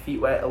get my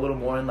feet wet a little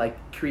more in like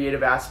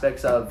creative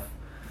aspects of,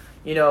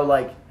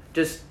 like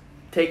just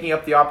taking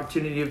up the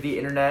opportunity of the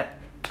internet.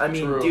 I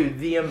mean, True. dude,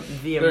 the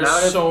There's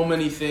amount of so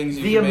many things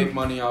you can make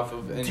money off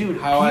of, and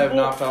Dude, how I have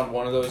people- not found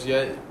one of those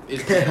yet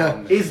is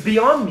beyond me. is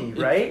beyond me,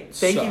 right? It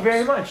Thank you sucks.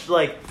 very much.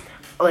 Like,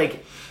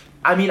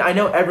 I mean, I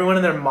know everyone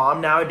and their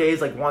mom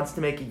nowadays like wants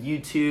to make a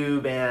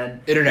YouTube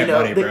and Internet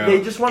money, they, bro.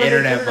 They just want to make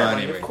Internet internet money,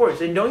 money, of man. course.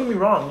 And don't get me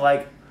wrong,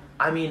 like,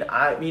 I mean,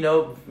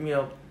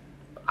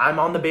 I'm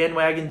on the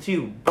bandwagon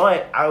too,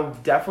 but I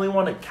definitely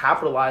want to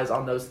capitalize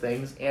on those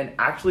things and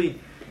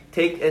actually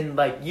take and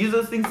like use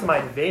those things to my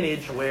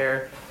advantage.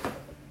 Where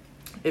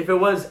if it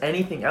was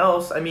anything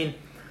else, I mean,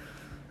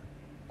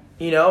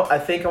 I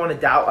think I want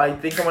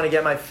to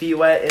get my feet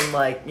wet in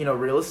like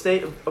real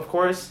estate, of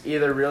course,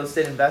 either real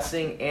estate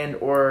investing and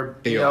or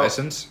Get your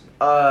license.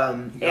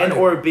 and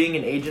or being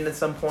an agent at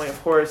some point.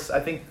 Of course, I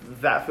think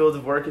that field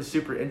of work is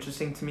super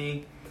interesting to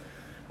me.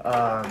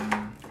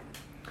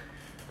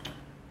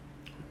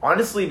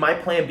 Honestly, my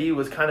plan B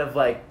was kind of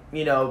like,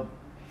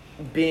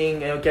 being,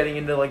 getting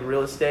into like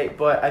real estate,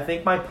 but I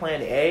think my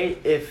plan A,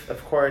 if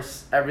of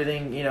course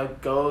everything,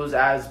 goes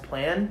as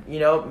planned,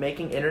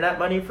 making internet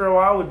money for a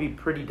while would be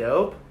pretty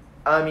dope.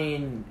 I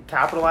mean,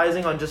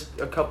 capitalizing on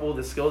just a couple of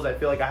the skills I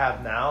feel like I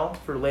have now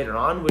for later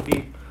on would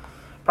be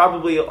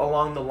probably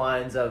along the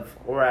lines of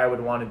where I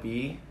would want to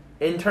be.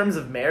 In terms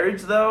of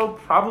marriage though,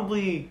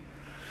 probably,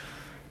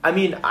 I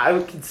mean, I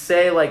could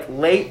say like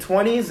late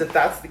 20s if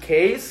that's the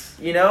case,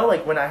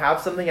 like when I have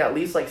something at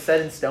least like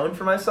set in stone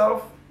for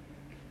myself.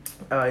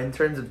 In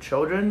terms of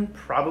children,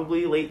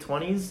 probably late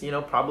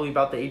 20s, probably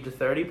about the age of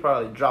 30,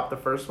 probably drop the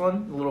first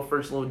one,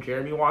 first little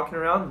Jeremy walking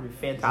around, would be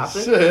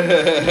fantastic.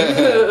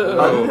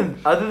 Other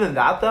than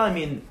that though, I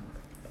mean,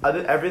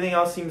 everything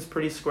else seems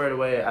pretty squared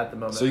away at the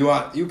moment. So you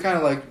want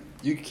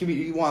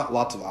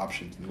lots of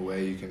options in the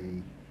way you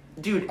can.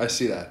 Dude, I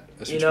see that.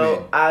 That's what you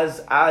mean.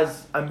 as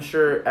I'm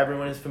sure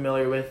everyone is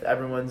familiar with,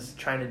 everyone's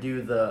trying to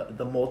do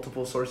the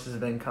multiple sources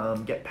of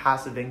income, get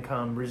passive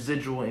income,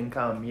 residual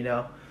income,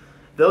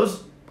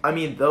 those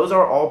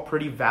are all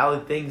pretty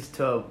valid things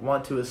to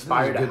want to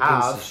aspire to good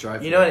have. things to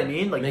strive you know for. what I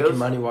mean? Like Making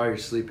money while you're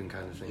sleeping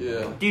kind of thing.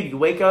 Yeah. dude, you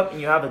wake up and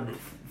you have a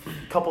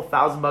couple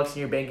 $1,000 in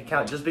your bank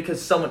account just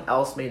because someone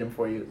else made them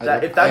for you. If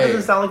that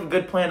doesn't sound like a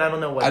good plan, I don't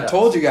know what I does.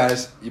 told you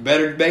guys, you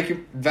better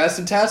invest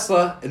in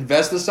Tesla,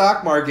 invest in the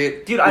stock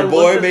market. Dude, your I boy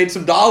looked at- made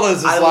some dollars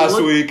this I last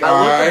looked- week. I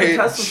All looked at the right,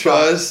 Tesla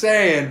stock. just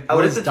saying. I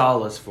What looked is at-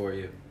 dollars for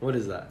you? What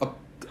is that? How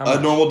A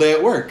much? normal day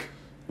at work.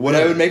 What I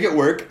Really? would make it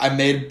work, I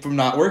made from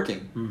not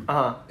working.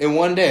 Uh-huh. In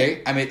one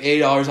day, I made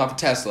 $80 off of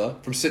Tesla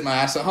from sitting my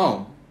ass at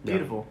home. Yeah.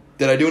 Beautiful.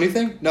 Did I do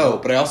anything? No,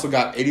 but I also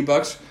got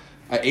 $80.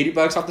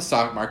 $80 off the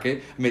stock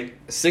market. I made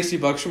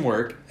 $60 from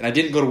work, and I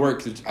didn't go to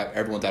work because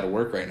everyone's out of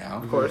work right now.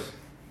 Of course.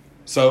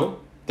 So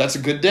that's a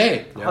good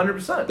day. Yeah.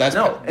 100%. That's-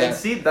 no, that- and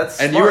see,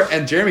 that's And smart.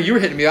 Jeremy, you were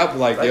hitting me up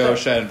like, Right yo, there.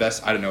 should I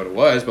invest? I didn't know what it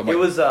was, but I'm It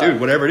like, was,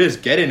 dude, whatever it is,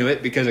 get into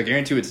it because I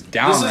guarantee you it's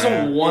down. This is right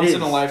a now. once It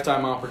in a is.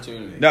 lifetime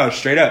opportunity. No,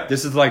 straight up.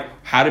 This is like,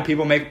 how do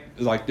people make,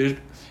 like, there's,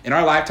 in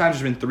our lifetimes,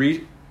 there's been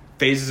 3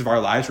 phases of our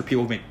lives where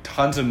people make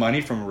tons of money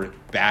from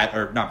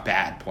not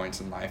bad points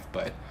in life,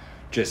 but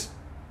just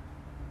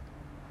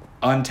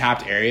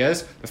untapped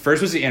areas. The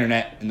first was the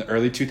internet in the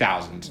early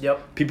 2000s.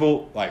 Yep.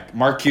 People like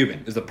Mark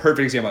Cuban is the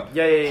perfect example.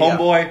 Yeah.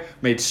 Homeboy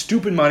made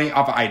stupid money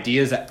off of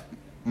ideas that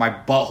my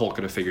butthole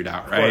could have figured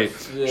out, right?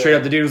 course, yeah. Straight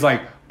up, the dude was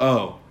like,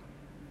 "Oh,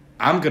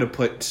 I'm gonna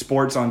put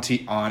sports on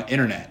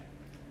internet."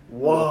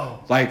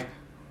 Whoa. Like,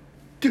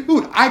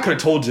 dude, I could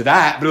have told you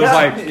that, but it was Yeah,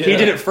 like he yeah.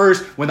 did it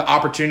first when the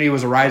opportunity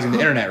was arising in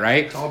the internet,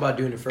 right? It's all about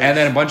doing it first. And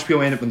then a bunch of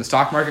people ended up when the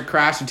stock market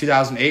crashed in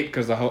 2008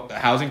 because of the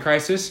housing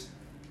crisis.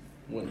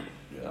 Yeah.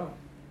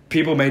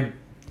 People made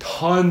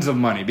tons of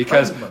money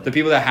because Tons of money. the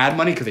people that had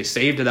money because they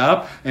saved it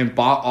up and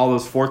bought all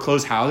those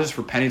foreclosed houses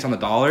for pennies on the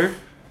dollar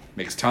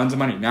makes tons of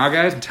money. Now,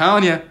 guys, I'm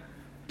telling you,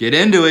 get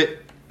into it.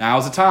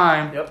 Now's the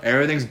time. Yep.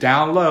 Everything's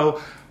down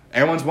low.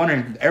 Everyone's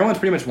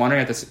pretty much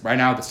wondering at this right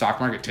now at the stock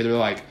market too. They're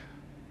like,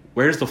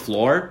 where's the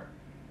floor?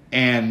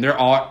 And they're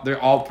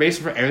all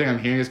basically everything I'm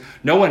hearing is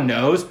no one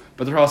knows,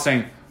 but they're all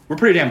saying we're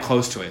pretty damn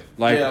close to it.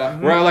 Like Yeah.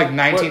 we're at like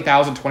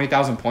 19,000,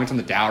 20,000 points on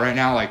the Dow right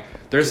now. Like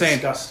they're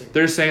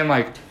Disgusting. saying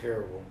like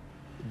Terrible.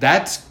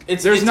 there's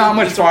It's not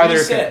much it's a farther.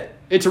 reset.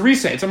 It's a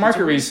reset. It's a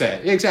market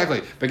reset.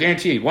 Exactly. But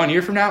guarantee you, 1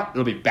 year from now,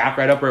 it'll be back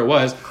right up where it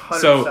was.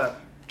 100%. So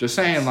just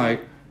saying,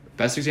 like,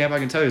 best example I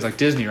can tell you is like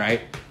Disney,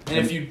 right? And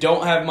if you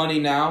don't have money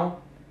now,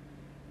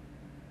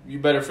 you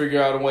better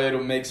figure out a way to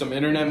make some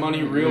internet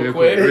money real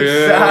quick.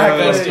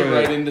 Exactly. Invest it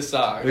right into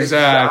stocks.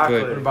 Exactly.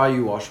 Exactly. What about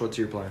you, Wash? What's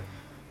your plan?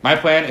 My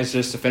plan is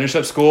just to finish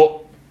up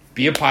school,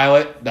 be a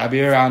pilot. That'd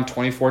be around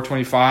 24,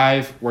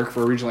 25. Work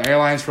for regional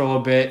airlines for a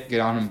little bit.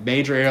 Get on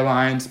major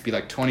airlines. Be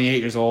like 28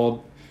 years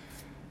old.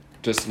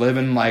 Just live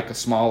in like a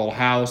small little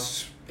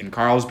house in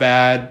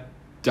Carlsbad,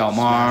 Del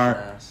Mar.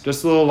 Smashing ass.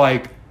 Just a little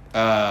like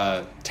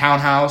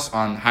townhouse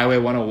on Highway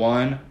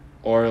 101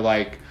 or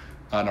like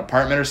an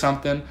apartment or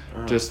something.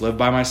 Just live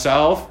by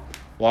myself.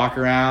 Walk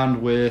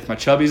around with my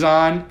chubbies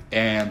on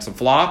and some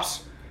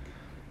flops.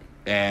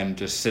 And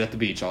just sit at the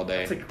beach all day.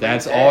 That's a great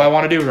That's day. all I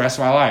want to do the rest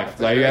of my life.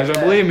 a Like, you great guys don't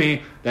day. believe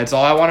me. That's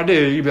all I want to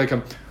do. You'd be like,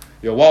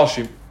 yo, Walsh,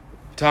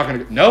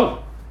 talking to...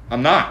 No,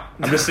 I'm not.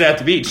 I'm just sitting at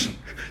the beach.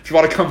 If you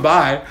want to come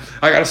by,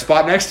 I got a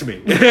spot next to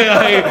me.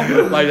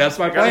 like that's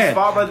my Got a plan.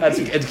 spot by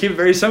the beach. To keep it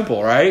very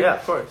simple, right? Yeah,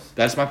 of course.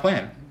 That's my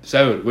plan.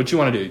 So, what you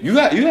want to do? You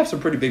have some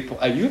pretty big...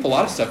 you have a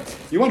lot of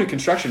stuff. You want to do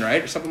construction,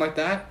 right? Or something like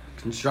that?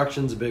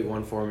 Construction's a big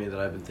one for me that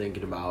I've been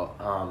thinking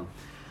about.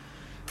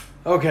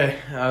 Okay,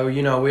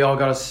 we all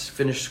got to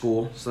finish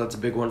school, so that's a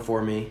big one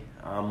for me.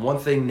 One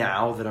thing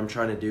now that I'm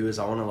trying to do is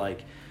I want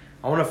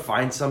to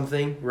find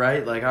something,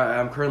 right? Like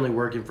I'm currently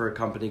working for a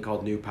company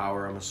called New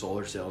Power. I'm a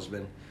solar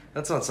salesman.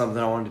 That's not something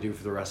I want to do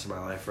for the rest of my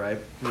life, right?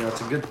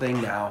 It's a good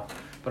thing now,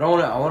 but I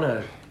want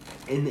to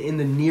in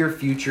the near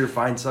future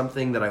find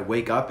something that I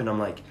wake up and I'm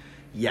like,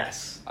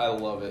 yes. I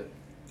love it.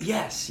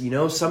 Yes,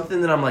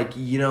 something that I'm like,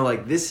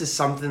 like this is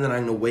something that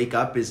I'm going to wake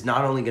up is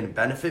not only going to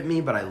benefit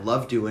me, but I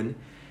love doing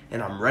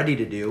and I'm ready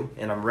to do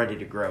and I'm ready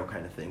to grow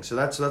kind of thing. So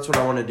that's what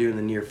I want to do in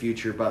the near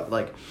future, but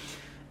like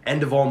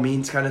end of all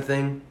means kind of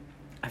thing.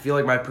 I feel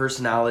like my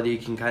personality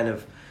can kind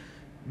of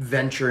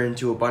venture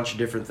into a bunch of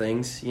different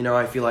things.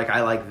 I feel like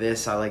I like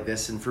this,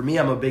 and for me,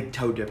 I'm a big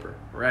toe dipper,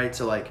 right?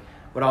 So like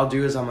what I'll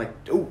do is I'm like,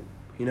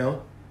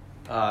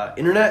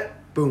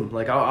 internet, boom,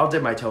 like I'll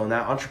dip my toe in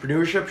that.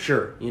 Entrepreneurship,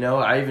 sure.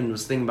 I even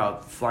was thinking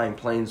about flying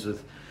planes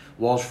with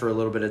Walsh for a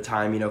little bit of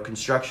time.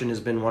 Construction has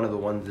been one of the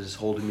ones that is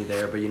holding me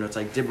there, but it's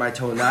like dip my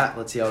toe in that.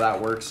 Let's see how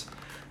that works.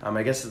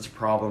 I guess it's a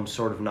problem,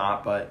 sort of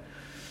not, but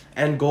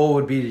end goal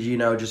would be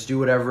to just do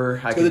whatever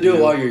I can do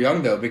it while you're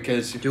young though,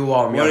 because do it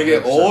while I'm young. When you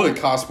get old, it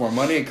costs more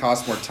money, it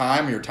costs more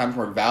time, and your time's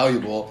more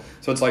valuable.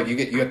 So it's like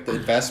you have to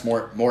invest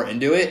more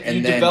into it, and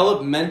you then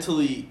develop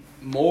mentally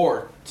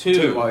more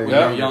too while when you're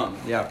you're young.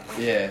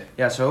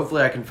 Yeah. So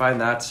hopefully I can find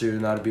that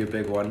soon. That'd be a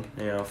big one.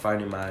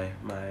 Finding my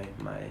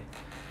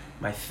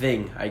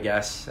thing, I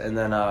guess. And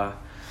then I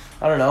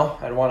don't know.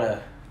 I'd want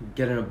to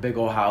get in a big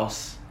old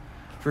house.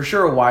 For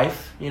sure, a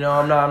wife.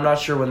 I'm not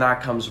sure when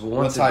that comes, but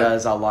once it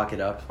does, I'll lock it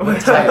up.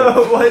 What type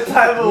of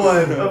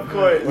one? Of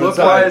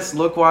course.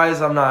 Look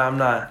wise, I'm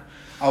not.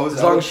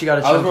 As long as she got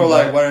a chunky I was more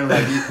like butt. wondering,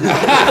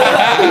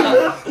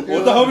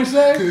 what the homie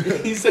say?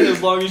 He said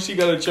as long as she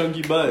got a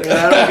chunky butt.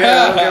 I don't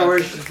care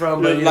where she's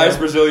from. But, Nice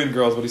Brazilian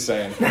girls, what he's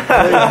saying.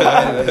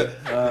 A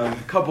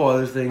couple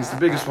other things. The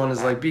biggest one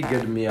is like, be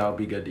good to me, I'll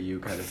be good to you,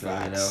 kind of thing.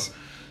 Facts.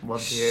 Love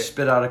to hear it.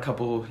 Spit out a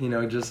couple,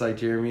 just like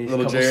Jeremy.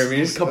 Little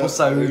Jeremy's. A couple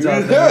Sauds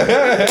out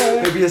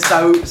there. Maybe a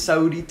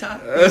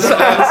Saudita.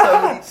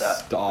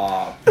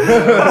 Stop.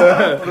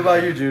 What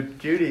about you,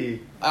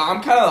 Judy?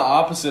 I'm kind of the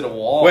opposite of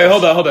Walsh. Wait,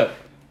 hold on.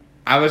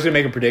 I was going to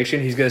make a prediction.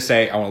 He's going to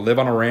say, I want to live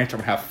on a ranch, I'm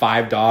going to have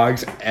 5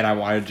 dogs, and I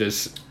want to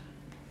just,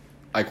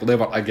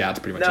 live on, that's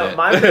pretty much it. No,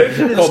 my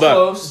prediction is Hold up.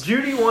 close.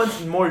 Judy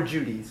wants more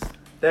Judys.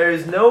 There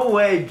is no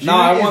way Judy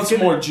I is want some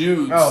gonna... more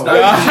Judes. Oh.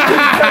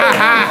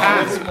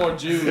 I want some more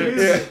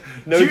Judes.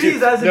 No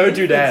Judy's as a no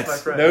defense, my Judettes.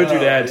 friend. No Oh,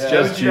 Judettes, yeah.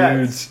 just No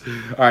Judettes.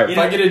 Judes. All right. If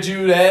I get a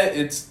Judette,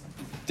 it's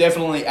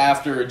definitely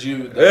after a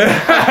Jude.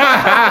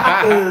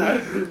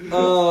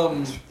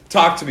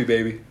 Talk to me,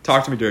 baby.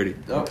 Talk to me dirty.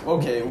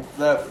 Okay,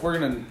 that we're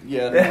gonna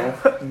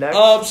no.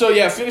 Next. So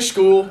yeah, finish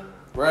school,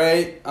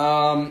 right?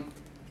 I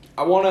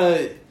want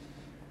to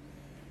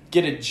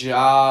get a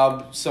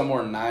job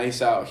somewhere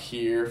nice out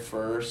here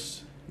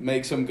first,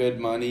 make some good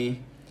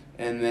money,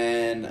 and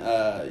then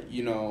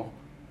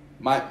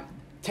my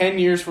 10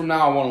 years from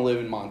now, I want to live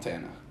in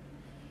Montana,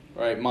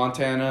 right?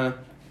 Montana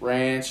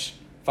ranch,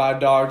 5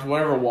 dogs,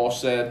 whatever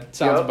Walsh said,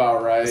 sounds Yep.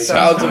 about right.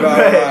 Sounds about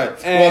right.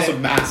 And- Well,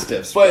 some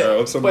mastiffs,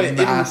 bro. Some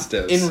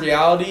mastiffs. In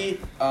reality,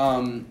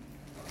 I'm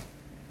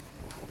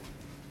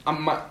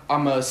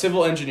a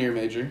civil engineer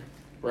major,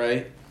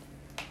 right?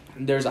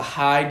 There's a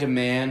high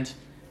demand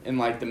in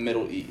the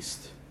Middle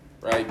East,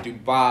 right?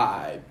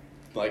 Dubai,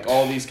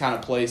 all these kind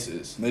of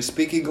places. They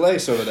speak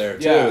English over there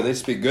too. Yeah. They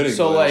speak good English.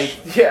 So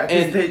Yeah,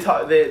 because and- they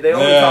talk. They only talk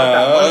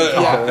that money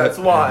talk. yeah. That's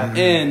why.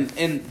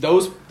 and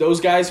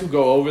those guys who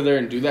go over there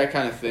and do that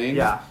kind of thing,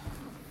 Yeah.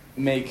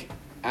 make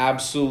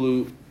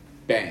absolute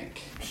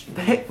bank.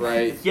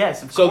 Right.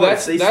 Yes. Of So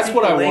course. that's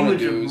what I want to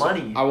do. Of is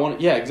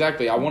money.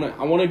 Exactly. I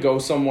want to go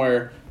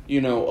somewhere,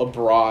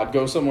 abroad,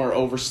 go somewhere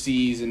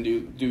overseas and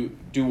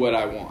do what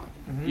I want.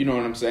 Mhm. You know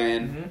what I'm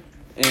saying? Mhm.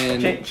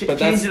 And but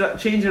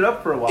change it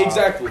up for a while.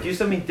 Exactly. Do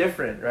something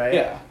different, right?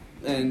 yeah,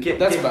 and Get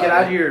that's about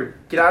out it.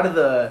 of get out of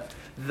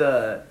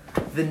the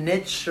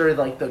niche or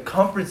the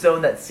comfort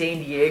zone that San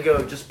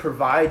Diego just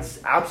provides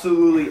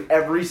absolutely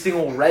every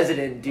single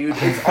resident, dude.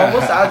 It's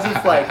almost as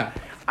if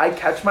I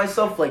catch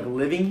myself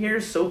living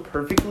here so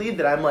perfectly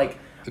that I'm like,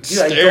 It's dude,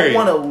 I scary. don't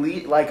want to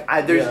leave.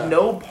 There's Yeah.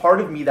 no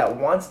part of me that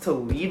wants to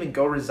leave and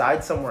go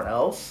reside somewhere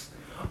else.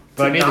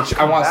 But I to need not to. I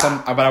come want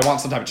back. But I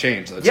want some type of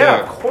change. Though, Yeah,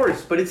 too. of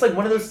course. But it's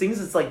one of those things.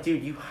 It's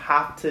dude, you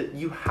have to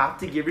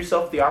give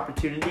yourself the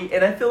opportunity.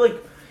 And I feel like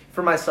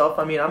for myself,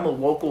 I mean, I'm a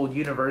local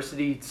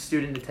university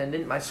student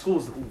attendant. My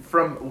school's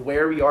from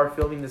where we are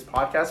filming this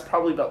podcast,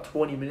 probably about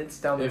 20 minutes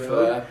down the If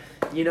road.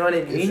 You know what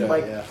I mean?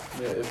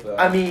 if that.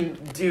 I mean,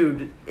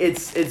 dude,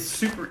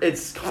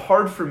 it's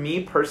hard for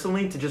me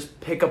personally to just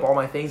pick up all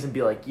my things and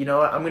be like, you know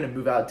what, I'm gonna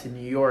move out to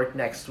New York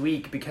next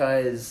week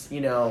because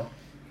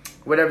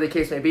whatever the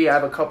case may be. I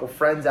have a couple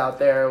friends out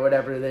there, or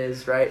whatever it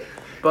is, right?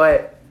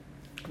 But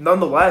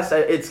nonetheless,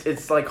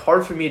 it's like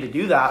hard for me to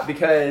do that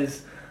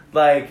because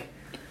like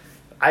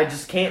I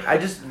just can't. I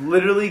just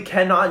literally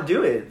cannot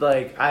do it.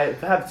 Like I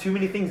have too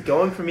many things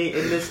going for me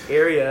in this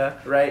area,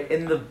 right?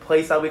 In the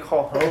place that we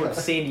call home of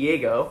San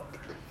Diego.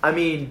 I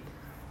mean,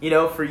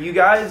 for you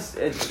guys,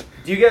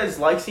 do you guys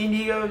like San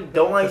Diego?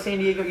 Don't like San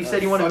Diego? You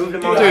said you want to move to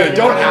Montana. Dude,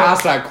 don't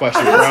ask that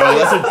question, bro.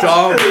 That's a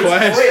dumb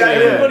question. Wait,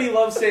 everybody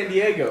loves San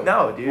Diego.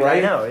 No, dude.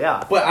 Right? I know,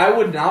 yeah. But I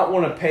would not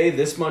want to pay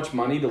this much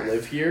money to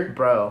live here,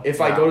 Bro.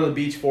 if I go to the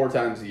beach 4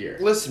 times a year.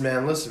 Listen,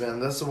 man.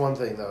 That's the one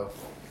thing, though.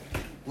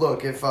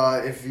 Look, if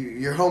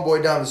your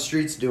homeboy down the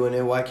street's doing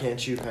it, why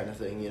can't you, kind of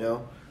thing,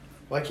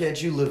 Why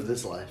can't you live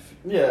this life?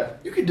 Yeah.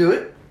 You could do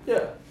it.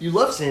 Yeah. You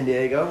love San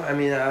Diego. I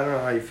mean, I don't know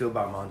how you feel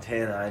about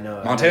Montana. I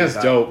know Montana's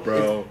dope,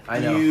 bro. I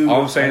know.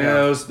 All I'm saying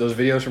is those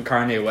videos from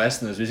Kanye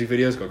West and those music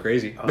videos go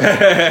crazy.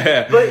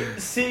 But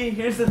see,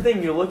 here's the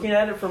thing: you're looking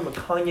at it from a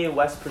Kanye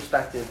West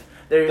perspective.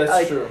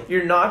 That's true.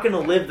 You're not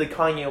gonna live the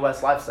Kanye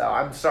West lifestyle.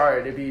 I'm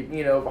sorry to be,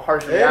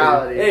 harsh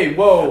reality. Hey,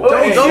 whoa!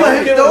 Don't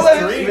let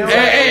him.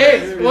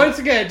 Hey! Once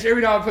again,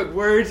 Jeremy Don put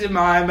words in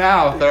my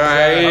mouth. All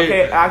right.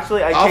 Okay,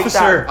 actually, I take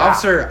that back.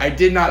 Officer, I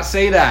did not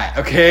say that.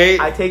 Okay.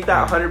 I take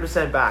that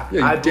 100% back.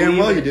 Yeah, damn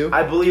well you do.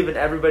 I believe in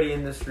everybody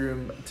in this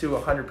room to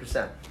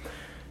 100%.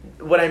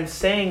 What I'm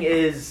saying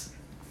is,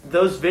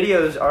 those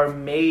videos are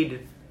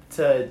made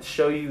to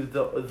show you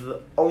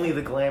the only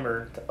the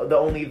glamour,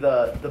 only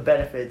the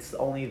benefits,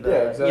 only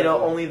the exactly.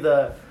 only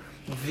the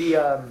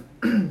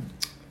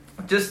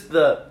just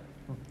the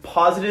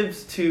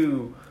positives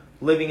to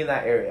living in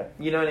that area.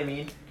 You know what I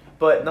mean?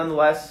 But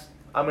nonetheless,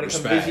 I'm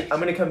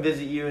gonna come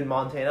visit you in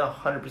Montana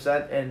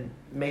 100% and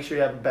make sure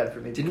you have a bed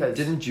for me.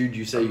 Didn't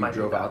you say you might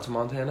drove do that. out to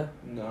Montana?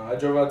 No, I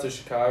drove out to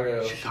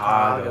Chicago.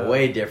 Chicago,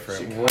 way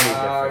different. Way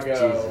different.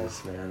 Chicago.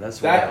 Jesus, man, that's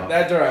way off.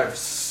 That drive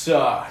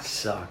sucked.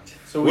 So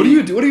What do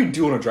you do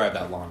on a drive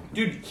that long?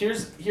 Dude,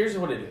 here's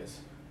what it is.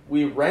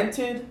 We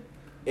rented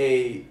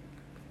a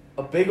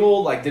big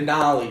old like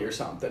Denali or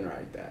something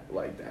like that,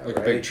 Like right?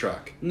 a big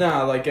truck.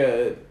 No, like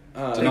a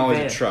Denali's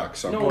van. a truck.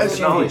 So no,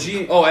 SUV.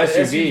 SUV. Oh, The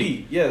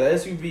SUV. Yeah, the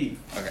SUV.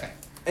 Okay.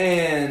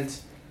 And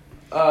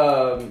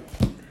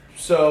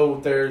so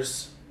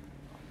there's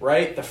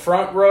the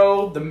front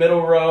row, the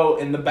middle row,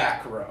 and the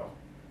back row.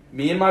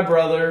 Me and my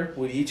brother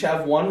would each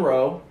have one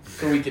row,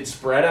 so we could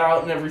spread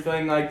out and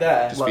everything like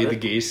that. Just feed the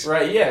geese.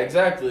 Right? Yeah,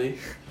 exactly.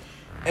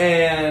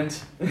 And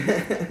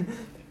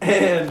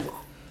and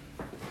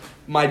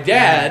my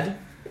dad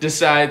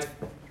decides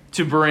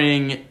to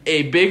bring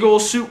a big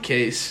old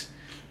suitcase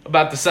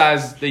about the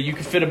size that you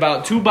could fit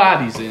about 2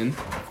 bodies in.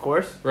 Of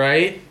course.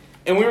 Right?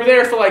 And we were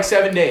there for like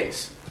 7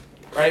 days.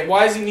 Right?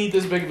 Why does he need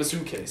this big of a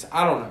suitcase?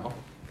 I don't know.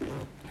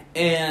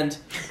 And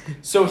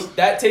so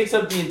that takes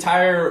up the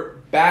entire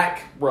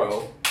back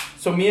row.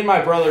 So me and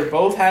my brother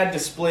both had to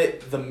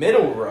split the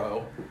middle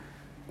row.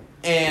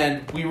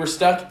 And we were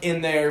stuck in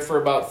there for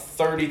about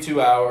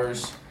 32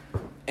 hours.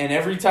 And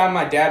every time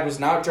my dad was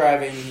not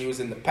driving, he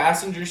was in the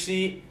passenger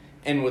seat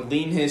and would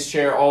lean his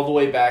chair all the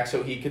way back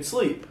so he could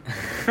sleep.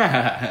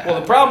 Well,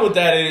 the problem with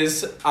that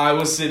is I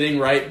was sitting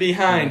right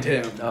behind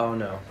him. Oh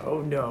no.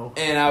 Oh no.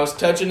 And I was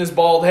touching his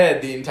bald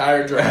head the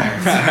entire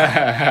drive.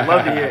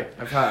 Love to hear it.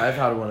 I've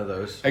had one of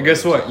those. And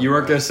guess what? You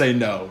weren't gonna say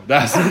no.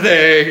 That's the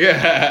thing.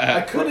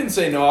 I couldn't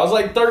say no. I was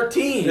like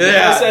 13. Yeah.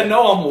 If I said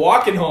no, I'm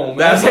walking home.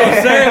 That's what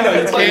I'm saying. Though. You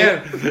It's like,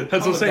 can't.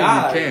 That's what I'm saying.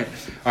 God. You can't.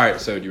 All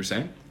right. So you were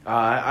saying?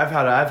 I've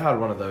had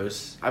one of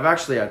those. I've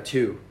actually had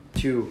two,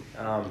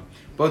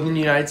 both in the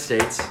United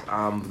States.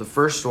 The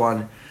first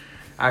one,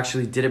 I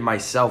actually did it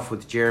myself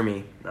with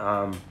Jeremy.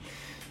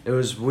 It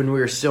was when we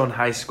were still in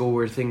high school. We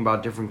were thinking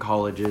about different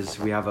colleges.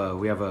 We have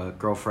a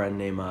girlfriend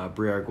named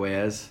Bri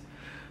Arguez.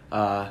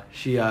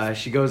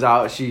 She goes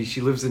out.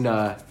 She lives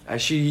in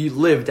she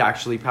lived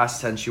actually past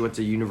tense. She went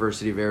to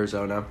University of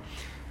Arizona.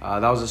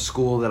 That was a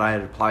school that I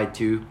had applied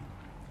to.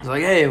 I was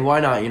like, hey, why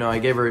not?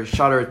 I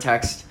shot her a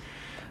text.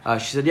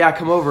 She said, yeah,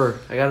 come over.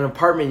 I got an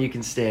apartment you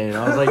can stay in.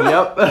 I was like,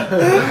 yep.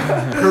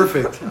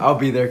 Perfect. I'll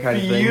be there kind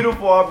of thing.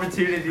 Beautiful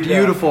opportunity.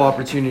 Beautiful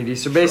opportunity.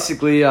 So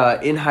basically,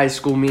 in high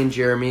school, me and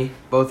Jeremy,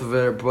 both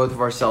of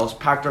ourselves,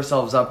 packed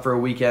ourselves up for a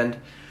weekend.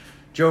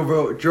 Drove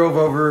over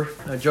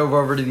to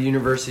the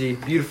university,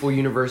 beautiful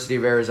University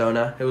of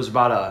Arizona. It was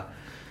about a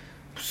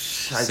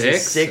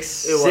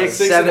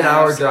 6-7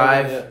 hour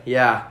drive.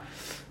 Yeah.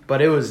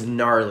 But it was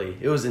gnarly.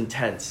 It was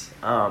intense.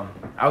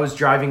 I was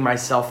driving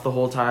myself the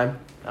whole time.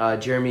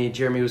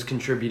 Jeremy was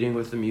contributing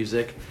with the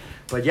music.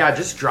 But yeah,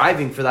 just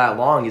driving for that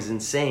long is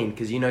insane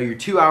because, you're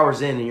 2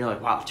 hours in and you're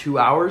like, wow, 2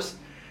 hours?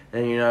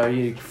 And you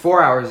know,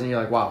 4 hours, and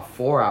you're like, wow,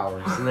 4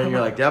 hours. And then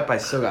you're like, yep, I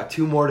still got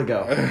 2 more to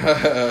go.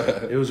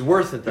 It was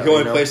worth it, though. You can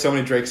only play so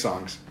many Drake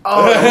songs.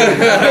 Oh,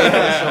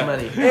 so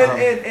many.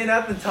 and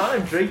at the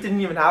time, Drake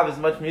didn't even have as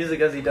much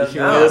music as he does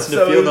You now. can listen to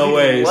so Feel it was No even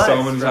Way less,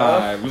 so many bro.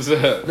 times.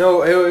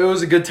 No, it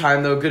was a good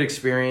time, though. Good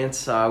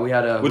experience. We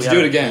had a Would we you had do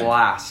it a again?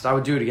 Blast. I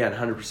would do it again,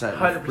 100%.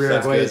 100%. We're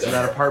like, wait, That's so good.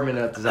 that apartment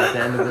is at the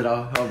end of it.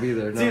 I'll be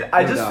there. No, Dude,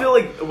 I no just doubt. feel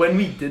like when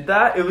we did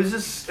that, it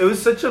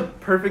was such a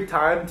perfect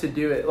time to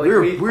do it. Like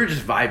we were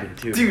just vibing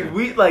too. dude, man.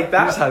 we like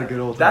that. We just had a good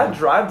old time. That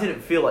drive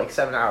didn't feel like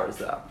 7 hours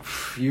though.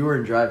 You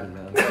weren't driving,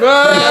 man.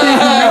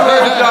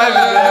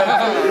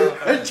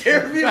 And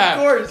Jeremy, of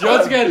course.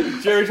 Once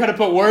again, Jeremy trying to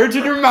put words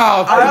in your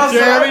mouth. I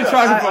Jeremy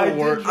trying to I put did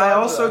words. I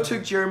also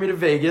took Jeremy to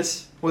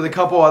Vegas with a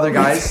couple other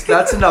guys.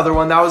 That's another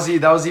one. That was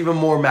even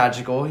more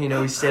magical. You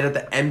know, we stayed at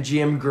the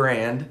MGM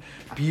Grand,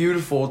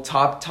 beautiful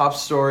top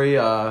story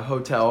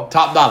hotel.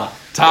 Top dollar.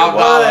 It Top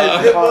was.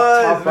 dollar. It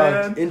was,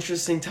 man.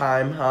 Interesting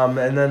time.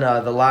 And then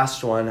the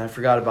last one, I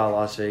forgot about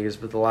Las Vegas,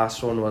 but the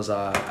last one was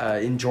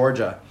in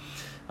Georgia.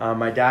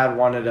 My dad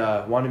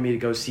wanted me to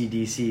go see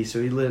DC,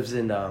 so he lives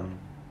in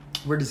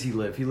where does he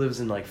live? He lives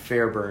in like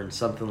Fairburn,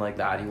 something like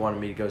that. He wanted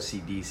me to go see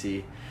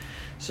DC.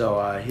 So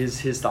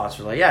his thoughts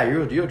were like, yeah,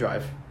 you'll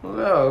drive.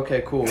 Oh,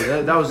 okay, cool.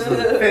 That was the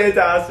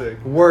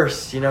Fantastic.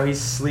 worst. You know, he's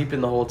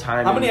sleeping the whole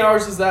time. How many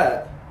hours is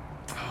that?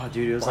 Oh,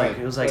 dude, it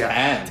was like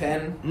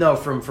 10. no,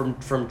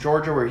 from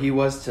Georgia where he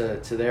was to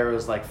there it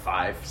was like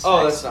 5. 6.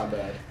 Oh, that's not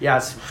bad. Yeah,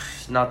 it's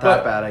not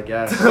that But- bad, I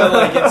guess. But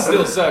like it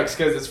still sucks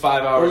because it's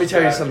 5 hours. Let me tell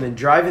you driving. something.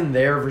 Driving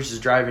there versus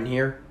driving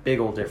here, big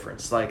old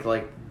difference. Like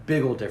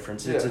big old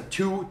difference. It's Yeah. a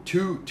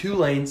two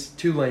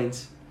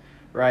lanes,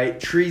 right?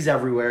 Trees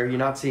everywhere. You're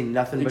not seeing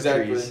nothing but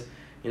Exactly. trees.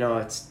 You know,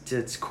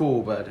 it's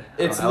cool, but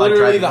It's I like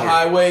literally driving the here.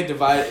 highway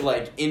divided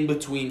like in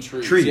between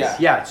trees. Trees. Yeah.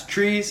 Yeah, it's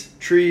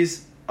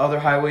trees, other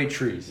highway,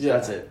 trees. Yeah.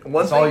 That's it.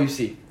 One That's all thing- you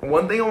see.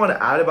 One thing I want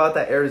to add about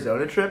that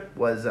Arizona trip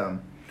was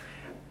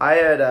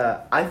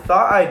I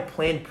thought I'd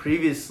planned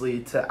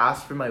previously to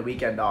ask for my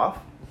weekend off.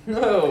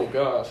 Oh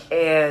gosh.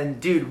 And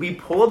dude, we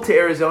pull up to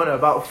Arizona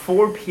about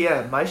 4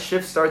 p.m. My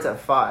shift starts at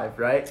 5,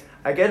 right?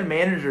 I get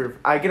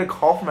a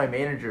call from my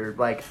manager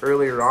like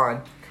earlier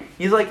on.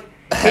 He's like,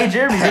 "Hey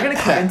Jeremy, you're gonna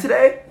come in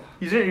today?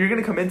 You're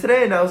gonna come in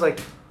today?" And I was like,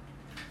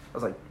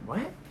 "What?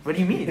 What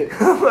do you mean?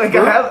 Like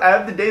I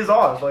have the days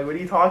off. Like what are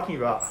you talking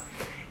about?"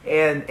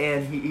 And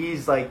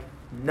he's like,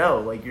 "No,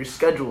 like you're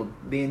scheduled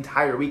the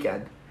entire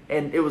weekend."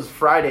 And it was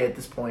Friday at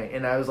this point,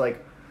 and I was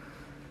like,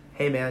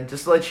 "Hey man,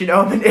 just to let you know,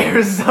 I'm in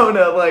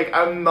Arizona. Like,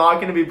 I'm not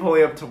gonna be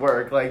pulling up to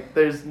work. Like,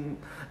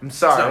 I'm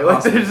sorry.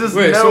 Like, there's just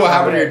Wait, no so what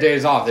happened to way." your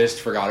days off? They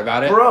just forgot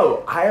about it?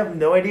 Bro, I have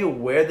no idea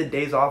where the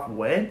days off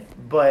went,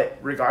 but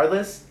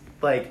regardless,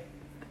 like,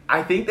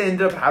 I think they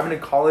ended up having to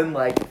call in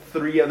like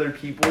 3 other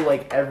people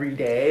like every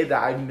day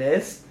that I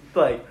missed,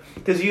 like,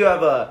 because you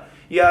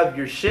have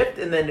your shift,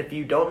 and then if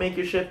you don't make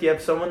your shift, you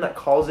have someone that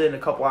calls in a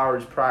couple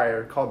hours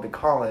prior called the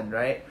call-in,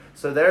 right?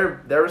 So their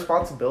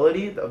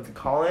responsibility of the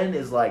call-in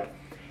is like,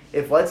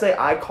 if let's say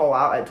I call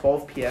out at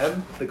 12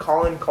 p.m., the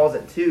call-in calls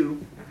at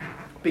 2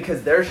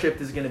 because their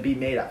shift is going to be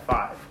made at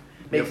 5.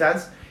 Make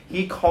sense?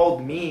 He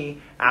called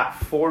me at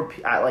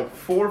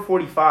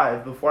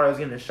 4:45 before I was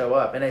going to show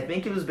up, and I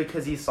think it was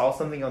because he saw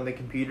something on the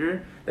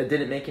computer that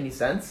didn't make any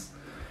sense,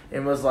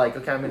 and was like,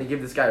 "Okay, I'm going to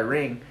give this guy a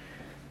ring."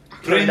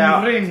 Turned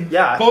out-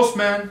 yeah,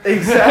 Postman.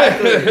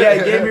 exactly. Yeah,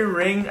 he gave me a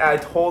ring. I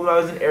told him I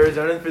was in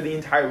Arizona for the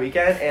entire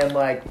weekend, and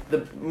like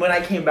when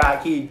I came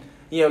back, he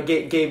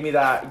gave me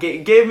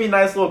gave me a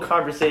nice little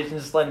conversation,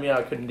 just letting me know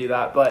I couldn't do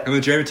that. But And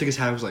when Jeremy took his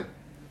hat, I was like,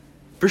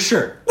 for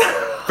sure.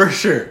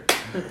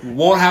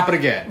 Won't happen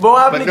again. Won't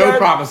happen but no again.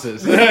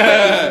 promises. won't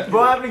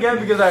happen again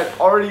because I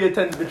already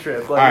attended the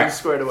trip. Like, All right. it's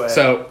squared away.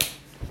 So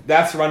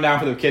that's the rundown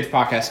for the kids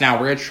podcast. Now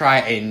we're gonna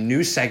try a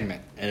new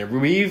segment, and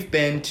we've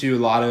been to a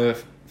lot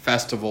of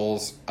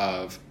festivals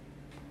of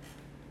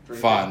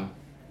fun.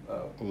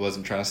 Oh. I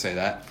wasn't trying to say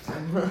that,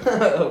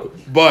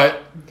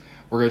 but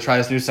we're gonna try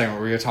this new segment.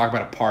 We're gonna talk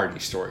about a party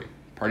story.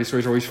 Party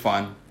stories are always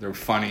fun. They're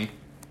funny.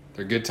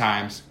 They're good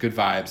times, good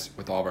vibes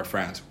with all of our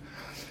friends.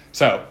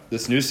 So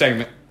this new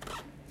segment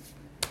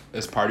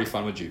is Party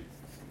Fun with Jude.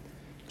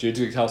 Jude's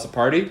gonna tell us a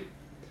party,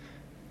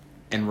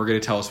 and we're gonna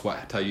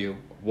tell you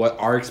what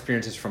our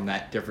experiences from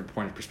that different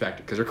point of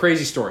perspective, because they're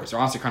crazy stories. They're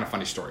honestly kind of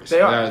funny stories.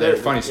 They are. They're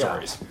They're- funny yeah.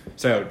 stories.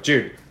 So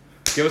Jude,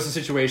 give us a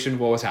situation.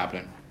 What was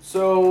happening?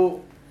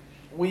 So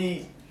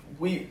we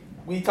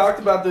talked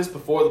about this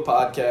before the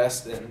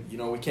podcast, and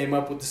we came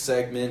up with the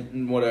segment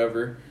and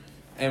whatever,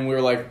 and we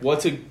were like,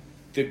 what's a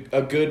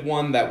good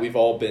one that we've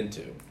all been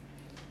to?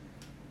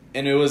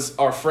 And it was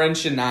our friend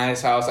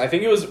Shania's house. I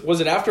think it was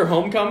it after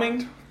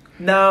homecoming?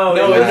 no,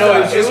 No,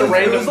 no, it's just a It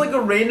random- was like a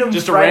random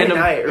just a Friday random-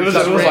 night. It Or was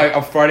something. like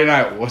a Friday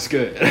night. What's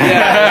good?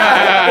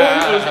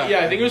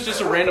 Yeah, I think it was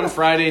just a random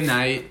Friday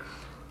night.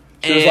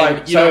 She was And,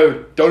 like,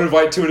 so don't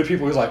invite too many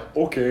people. He was like,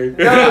 okay.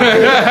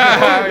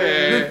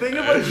 The thing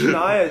about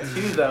Shania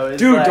too, though, is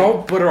Dude, like,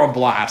 don't put her on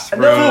blast, bro.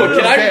 No,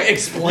 Can I Okay.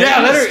 explain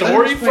Yeah, let the her- let her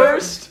story explain.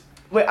 first?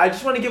 Wait, I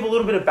just want to give a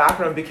little bit of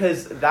background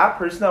because that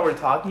person that we're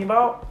talking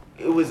about,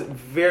 it was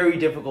very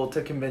difficult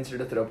to convince her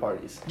to throw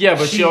parties. Yeah,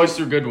 but she always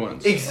threw good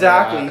ones.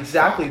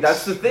 Exactly.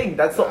 That's the thing.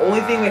 That's the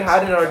only thing we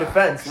had in our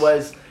defense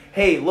was,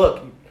 hey,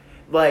 look,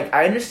 like,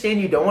 I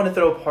understand you don't want to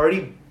throw a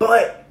party,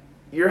 but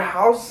your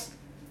house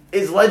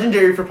is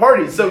legendary for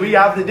parties, so we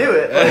have to do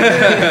it.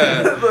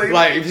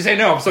 Like, if you say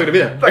no, I'm still gonna be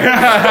there.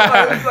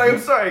 I'm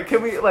sorry.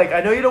 Can we, like,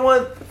 I know you don't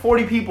want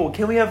 40 people.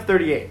 Can we have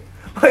 38?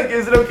 Like,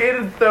 is it okay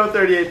to throw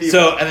 38 people?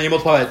 So, and then you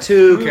multiply that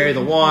 2, carry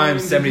the 1,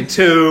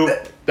 72.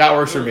 That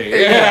works for me.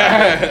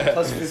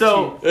 Plus 15.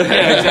 So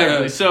yeah,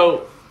 exactly.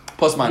 So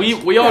Plus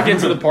minus. we all get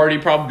to the party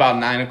probably about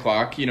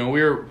 9:00. You know,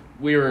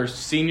 we were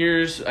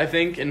seniors, I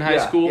think, in high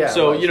school. yeah,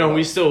 So it you know, was.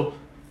 we still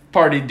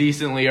partied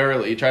decently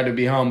early. Tried to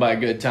be home by a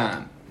good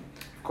time.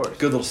 Of course.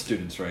 Good little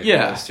students, right? Yeah.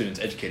 Good little students,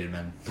 educated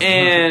men.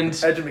 And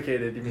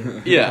Educated, you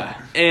mean? yeah,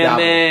 and Yeah.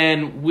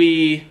 then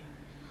we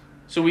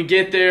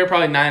get there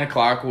probably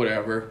 9:00,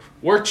 whatever.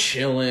 We're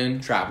chilling,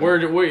 Trapping.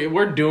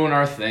 we're doing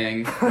our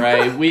thing,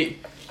 right?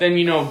 Then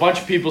you know a bunch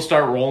of people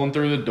start rolling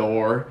through the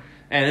door,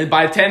 and then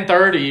by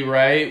 10:30,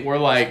 right, we're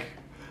like,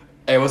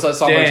 Hey, what's that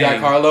song by Dang. Jack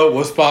Harlow?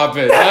 What's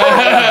poppin'?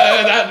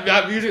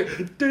 that music,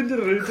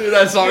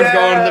 that song's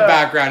going in the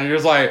background, and you're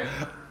just like,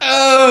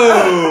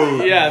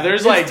 oh, yeah,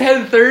 there's It's like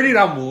 10:30 and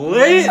I'm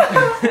late.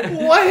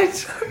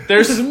 What?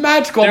 There's- This is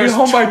magical. I'll be there's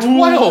home by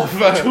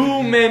 12.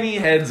 too many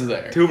heads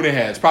there. Too many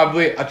heads.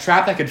 Probably a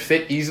trap that could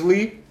fit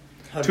easily.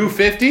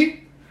 250.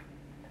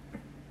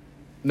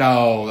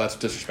 No, that's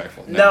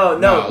disrespectful. No,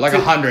 like to-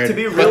 100. to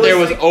be but there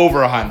was realistic,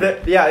 over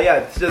 100.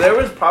 Yeah. So there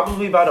was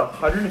probably about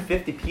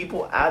 150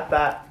 people at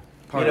that,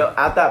 Party.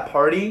 at that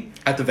party.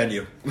 At the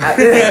venue.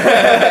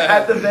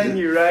 At the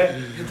venue, right?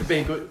 The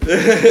banquet.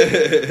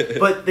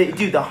 But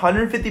dude, the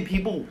 150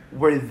 people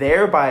were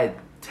there by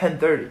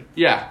 10:30.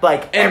 Yeah,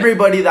 Like And-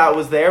 everybody that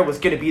was there was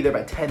gonna be there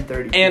by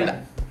 10:30.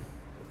 and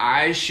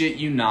I shit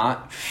you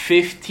not,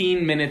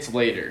 15 minutes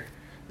later,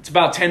 it's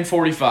about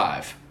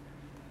 10:45,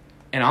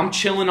 and I'm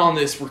chilling on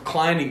this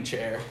reclining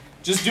chair,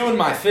 just doing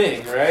my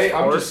thing, right?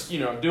 I'm course.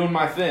 just, doing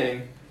my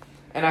thing,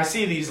 and I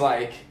see these,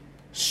 like,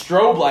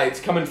 strobe lights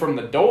coming from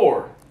the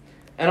door,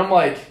 and I'm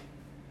like,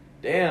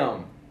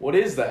 damn, what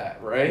is that,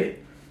 right?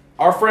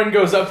 Our friend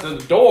goes up to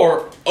the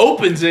door,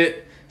 opens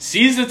it,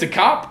 sees it's a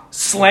cop,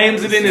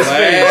 slams it in his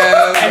face,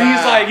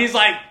 and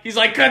he's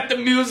like, cut the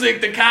music,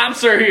 the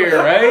cops are here,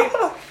 right?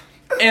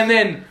 And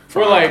then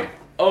we're like,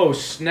 oh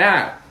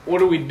snap, what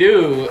do we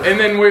do? And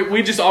then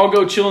we just all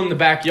go chill in the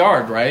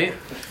backyard, right?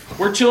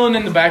 We're chilling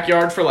in the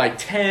backyard for like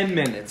 10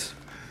 minutes,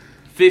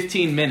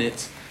 15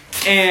 minutes,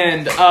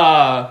 and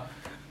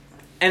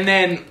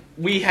then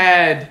we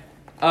had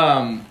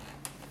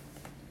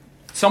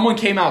someone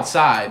came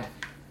outside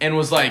and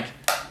was like,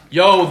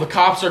 yo, the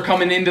cops are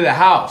coming into the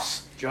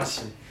house.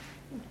 Justin.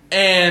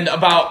 And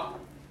about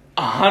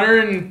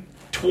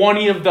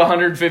 120 of the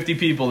 150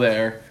 people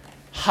there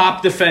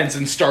hop the fence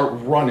and start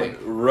running.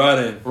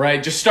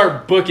 Right? Just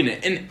start booking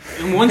it.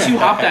 And once you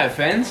hop that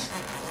fence,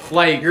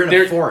 like You're in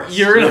a forest.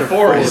 You're in a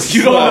forest.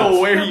 You don't know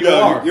where you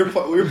are. You're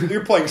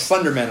playing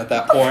Slenderman at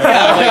that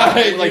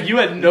point. like you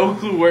had no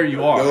clue where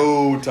you are.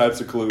 No types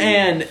of clues.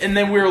 And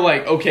then we were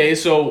like, okay,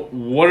 so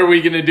what are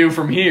we gonna do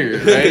from here,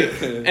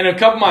 right? And a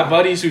couple of my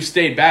buddies who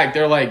stayed back,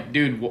 they're like,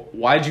 dude,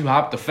 why'd you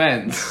hop the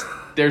fence?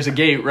 There's a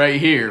gate right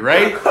here,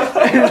 right?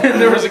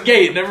 And there was a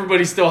gate, and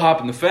everybody's still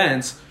hopping the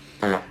fence.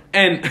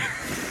 And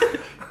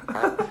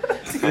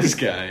this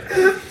guy.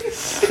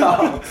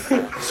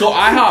 So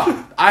I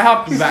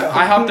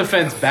hopped the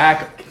fence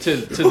back to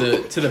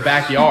the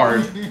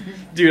backyard.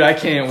 Dude, I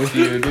can't with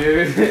you,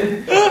 dude.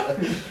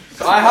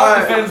 So I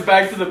hopped the fence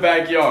back to the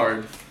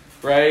backyard,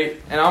 right?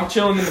 And I'm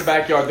chilling in the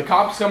backyard. The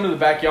cops come to the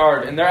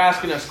backyard and they're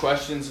asking us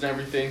questions and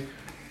everything.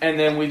 And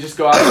then we just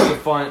go out to the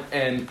front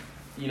and,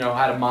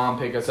 had a mom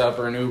pick us up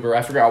or an Uber.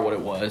 I forgot what it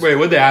was. Wait,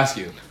 what'd they ask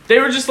you? They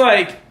were just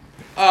like,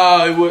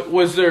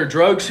 was there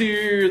drugs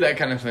here? That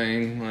kind of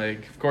thing.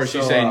 Like, of course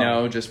you So, say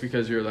no just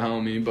because you're the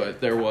homie,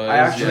 but there was. I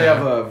actually yeah.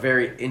 have a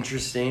very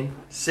interesting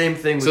same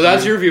thing. With So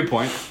that's you. your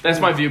viewpoint. That's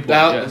my viewpoint.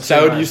 That, yes.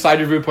 so you slide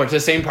your viewpoint to the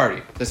same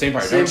party. Same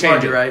Don't change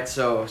party, it. right?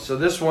 So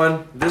this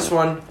one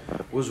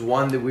was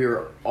one that we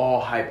were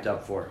all hyped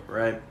up for,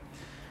 right?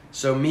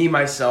 So me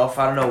myself,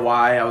 I don't know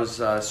why I was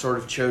sort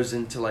of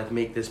chosen to like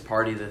make this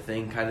party the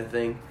thing, kind of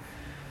thing.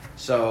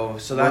 So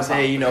that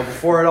day,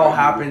 before it all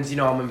happens,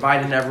 I'm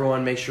inviting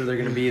everyone, make sure they're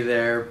gonna be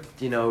there,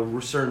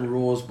 certain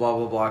rules, blah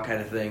blah blah,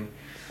 kind of thing.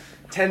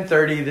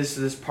 10:30,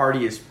 this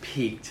party is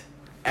peaked.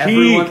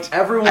 Everyone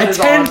at is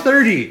on.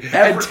 10:30. At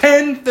Every-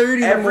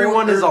 10:30.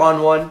 Everyone is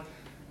on one.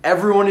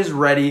 Everyone is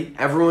ready.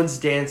 Everyone's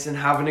dancing,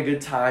 having a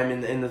good time.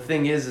 And the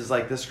thing is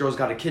like this girl's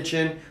got a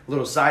kitchen, a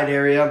little side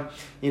area,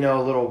 a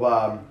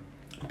little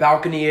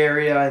balcony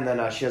area, and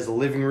then she has a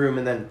living room,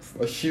 and then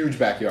a huge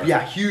backyard.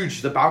 yeah,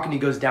 huge. The balcony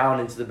goes down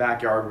into the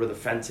backyard where the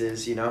fence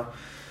is,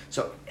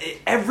 So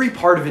every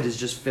part of it is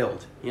just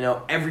filled,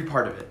 every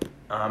part of it.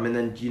 And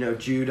then,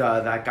 Jude,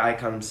 that guy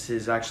comes,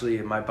 is actually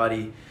my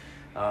buddy,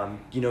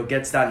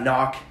 gets that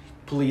knock.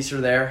 Police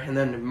are there. And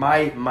then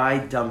my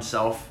dumb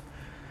self,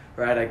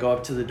 right, I go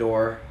up to the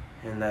door,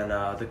 and then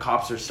the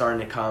cops are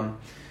starting to come.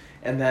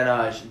 And then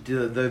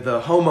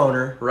the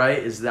homeowner, right,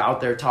 is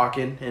out there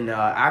talking. And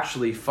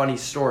actually, funny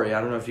story.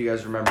 I don't know if you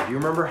guys remember. Do you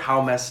remember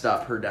how messed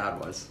up her dad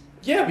was?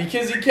 Yeah,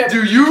 because he kept.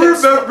 Do you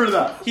remember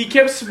that? He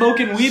kept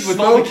smoking weed with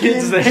all the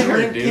kids there,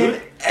 drinking,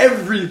 dude.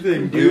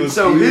 everything, dude.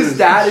 So he his was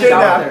dad is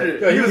out there.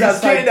 kidnapped. He was He's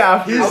outside.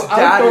 kidnapped. His I'm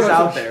dad throwing is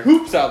some out there.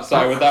 Hoops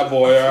outside with that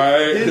boy, all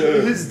right?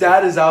 His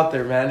dad is out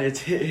there, man. It's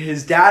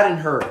his dad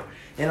and her.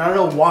 And I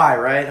don't know why,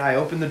 right? I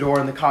open the door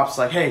and the cop's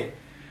like, hey.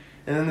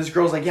 And then this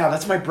girl's like, yeah,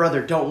 that's my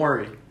brother. Don't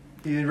worry.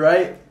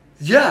 Right?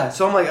 Yeah.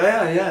 So I'm like, oh,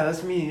 yeah,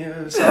 that's me.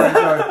 Yeah,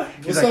 sorry.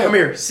 He's What's like, up? come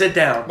here. Sit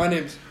down. My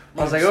name's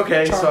I was like,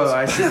 okay. Charles. So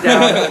I sit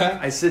down.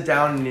 I sit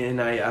down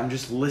and I'm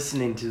just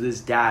listening to this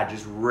dad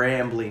just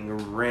rambling.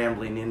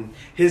 And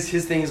his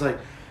thing is like,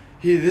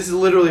 this is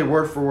literally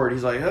word for word.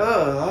 He's like,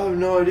 I have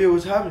no idea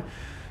what's happening.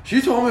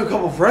 She told me a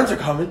couple friends are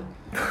coming.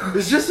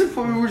 It's just a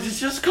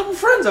couple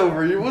friends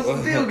over. What's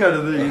the deal, kind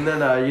of thing. And then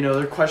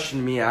they're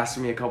questioning me,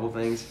 asking me a couple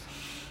things.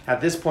 At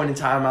this point in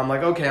time, I'm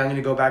like, okay, I'm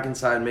gonna go back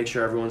inside and make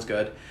sure everyone's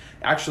good.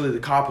 Actually, the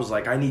cop was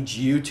like, I need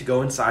you to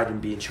go inside and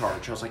be in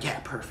charge. I was like, yeah,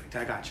 perfect,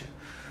 I got you.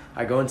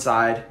 I go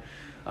inside,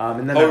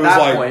 and then Oh, it at was that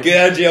like, point,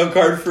 get out of jail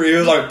card free. It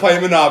was like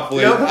playing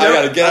Monopoly. Yep, I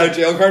gotta get out of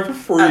jail card for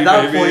free, at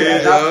that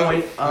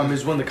baby. point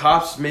is when the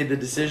cops made the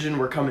decision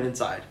we're coming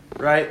inside,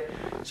 right?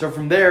 So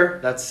from there,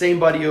 that same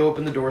buddy who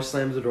opened the door,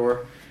 slams the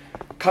door,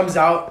 comes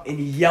out and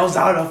he yells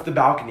out off the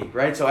balcony,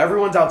 right? So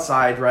everyone's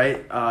outside, right,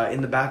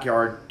 in the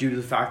backyard due to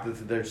the fact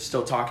that they're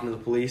still talking to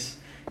the police.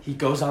 He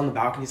goes on the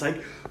balcony. He's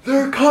like,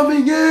 they're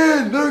coming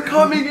in. They're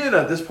coming in.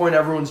 At this point,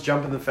 everyone's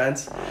jumping the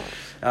fence.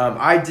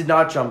 I did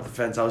not jump the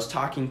fence. I was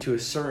talking to a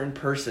certain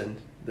person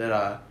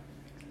that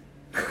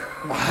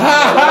One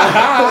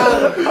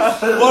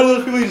of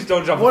those people you just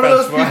don't jump one the of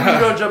those fence people you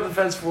for. don't jump the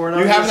fence for. And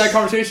You I was having that just-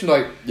 conversation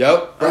like,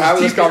 yep, we're I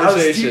having was this deep- I was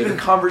deep conversation. in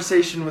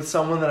conversation with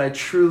someone that I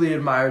truly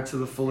admire to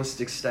the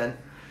fullest extent.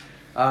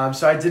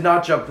 So I did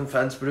not jump the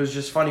fence, but it was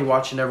just funny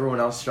watching everyone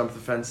else jump the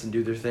fence and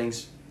do their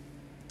things.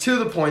 To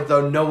the point,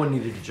 though, no one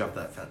needed to jump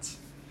that fence.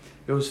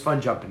 It was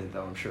fun jumping it,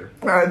 though, I'm sure.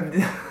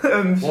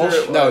 I'm sure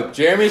it was. No,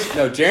 Jeremy,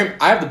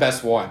 I have the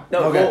best one.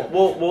 No, Okay.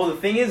 well, the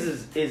thing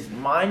is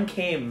mine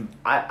came.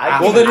 I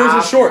Well, came then yours is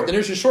after. short. Then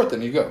yours is short.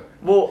 Then you go.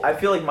 Well, I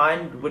feel like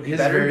mine would be His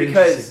better very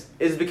because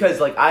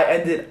like I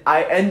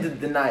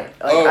ended the night.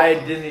 Like Oh. I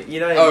didn't, you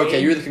know what I Oh, mean?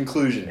 okay, you're the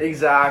conclusion.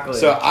 Exactly.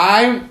 So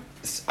I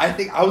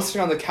think I was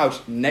sitting on the couch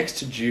next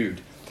to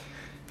Jude,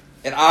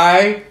 and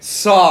I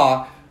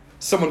saw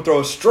someone throw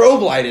a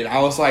strobe light in. I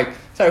was like,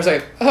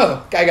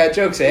 oh, guy got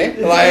jokes, eh?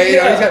 Like,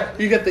 Yeah.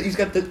 he's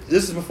got the.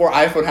 This is before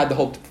iPhone had the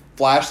whole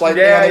flashlight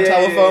thing Yeah, on the yeah,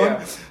 telephone.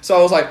 yeah. So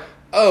I was like,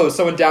 oh,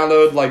 someone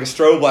downloaded like a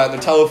strobe light on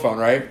their telephone,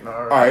 right? All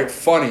right. All right,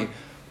 funny.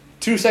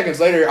 2 seconds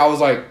later, I was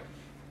like,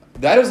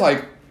 that is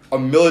like a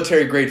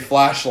military grade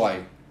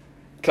flashlight.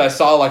 Cause I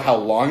saw like how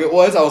long it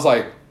was. I was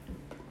like,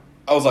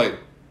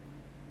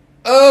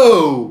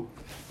 oh,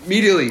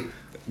 immediately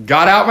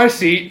got out my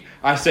seat.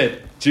 I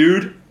said,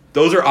 dude,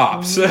 those are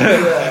ops.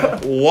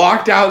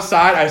 Walked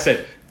outside. I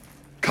said,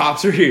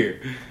 cops are here.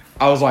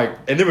 I was like,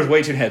 and there was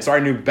way too ahead, so I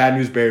knew Bad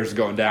News Bears was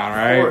going down,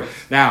 right? course.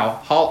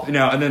 Now,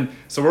 and then,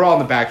 so we're all in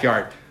the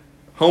backyard.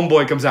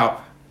 Homeboy comes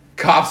out.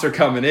 Cops are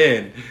coming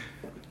in.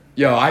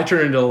 Yo, I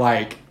turn into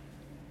like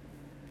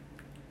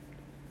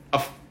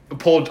a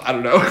pole, I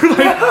don't know.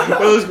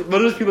 Like, what do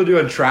those people do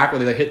on track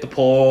where they hit the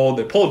pole,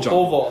 they pole jump?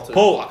 Pole vault.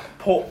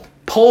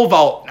 Pole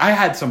vault. I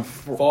had some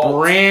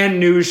Vault. brand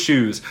new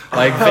shoes,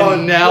 like Oh,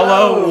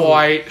 vanilla no.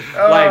 white,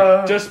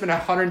 like just spent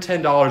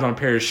 $110 on a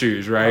pair of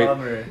shoes, right?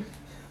 Bummer.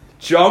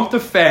 Jumped the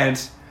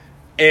fence,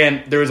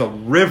 and there was a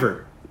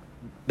river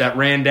that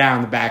ran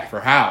down the back of her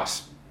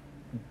house.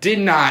 Did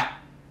not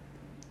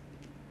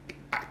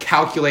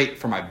calculate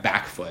for my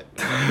back foot.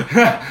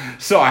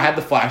 So I had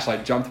the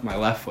flashlight, jumped with my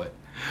left foot.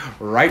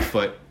 Right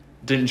foot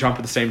didn't jump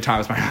at the same time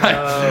as my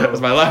right. It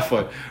was my left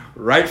foot.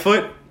 Right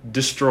foot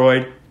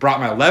destroyed. Brought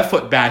my left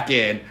foot back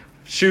in.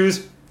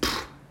 Shoes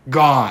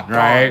gone,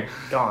 right?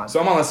 Gone. So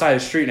I'm on the side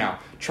of the street now,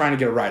 trying to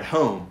get a ride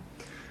home.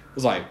 I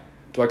was like,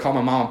 do I call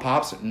my mom and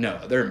pops? No,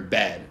 they're in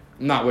bed.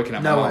 I'm not waking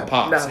up my No mom way. and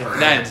pops. No.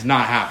 That is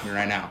not happening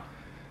right now.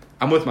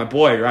 I'm with my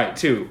boy, right,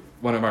 too.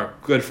 One of our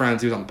good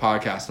friends who's on the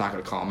podcast, not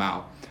going to call him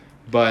out.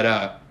 But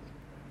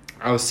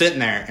I was sitting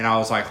there, and I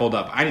was like, hold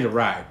up, I need a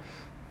ride.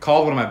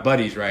 Called one of my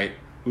buddies, right,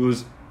 who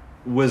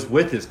was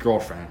with his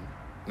girlfriend.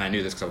 And I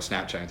knew this because I was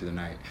Snapchatting through the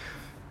night.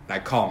 And I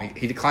call him.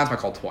 He declines my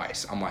call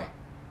twice. I'm like,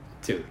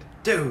 dude.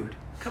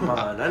 Come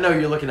on. I know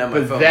you're looking at my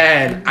But phone.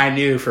 then I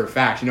knew for a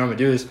fact, you know what I'm going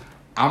to do is,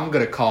 I'm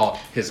going to call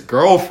his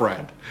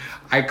girlfriend.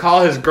 I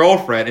call his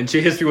girlfriend, and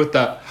she hits me with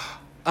the,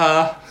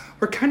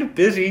 we're kind of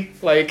busy.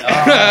 Like,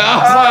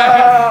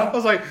 I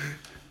was like,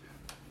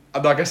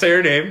 I'm not going to say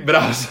her name, but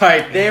I was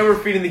like, They were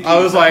feeding the geese. I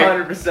was like,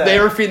 100%. they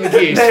were feeding the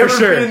geese, They for were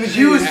sure. feeding the geese.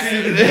 She was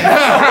feeding the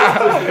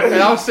And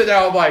I was sitting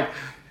there, I'm like,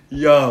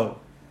 yo,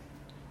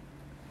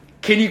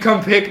 can you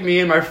come pick me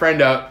and my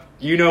friend up,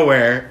 you know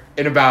where,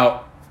 in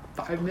about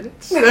 5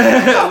 minutes?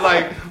 I'm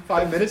like,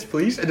 5 minutes,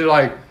 please? And they're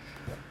like,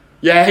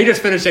 yeah, he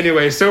just finished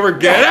anyway, so we're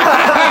good.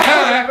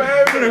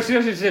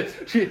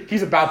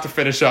 He's about to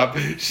finish up.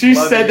 She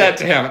Love said it. that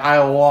to him. I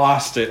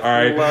lost it. All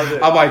right. Love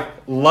it. I'm like,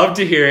 love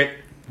to hear it.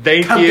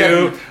 Thank Come you.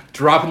 get me.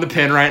 Dropping the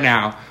pin right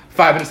now.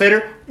 5 minutes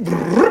later,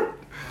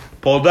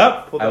 pulled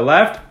up. I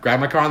left.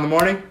 Grabbed my car in the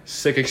morning.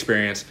 Sick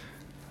experience.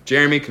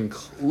 Jeremy,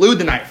 conclude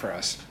the night for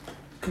us.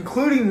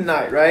 Concluding the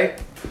night,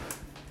 right?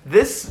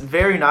 This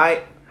very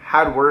night,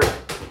 had work.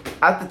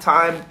 At the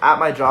time, at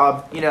my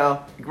job, you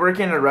know,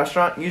 working in a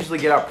restaurant, usually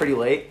get out pretty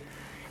late.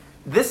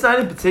 This night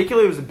in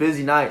particular was a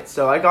busy night,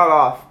 so I got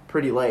off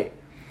pretty late.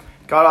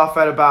 Got off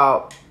at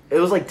about, it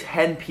was like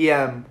 10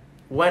 p.m.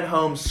 Went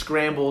home,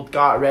 scrambled,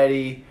 got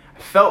ready.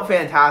 Felt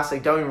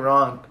fantastic, don't get me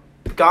wrong.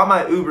 Got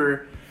my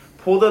Uber,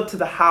 pulled up to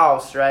the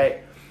house,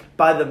 right?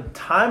 By the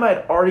time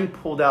I'd already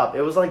pulled up,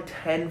 it was like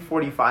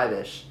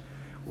 10:45-ish.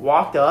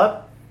 Walked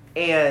up,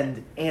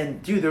 and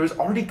dude, there was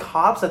already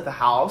cops at the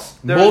house.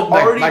 There was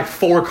already like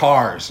 4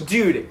 cars.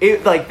 dude,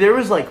 it like there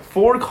was like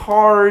 4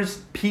 cars,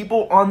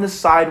 people on the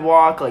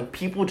sidewalk, like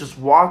people just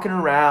walking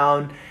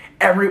around.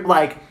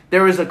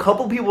 There was a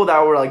couple people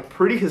that were like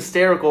pretty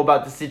hysterical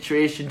about the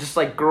situation, just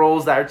like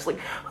girls that are just like,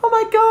 oh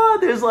my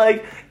god, there's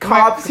like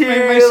cops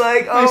here,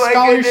 like oh my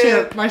scholarship,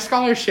 goodness. my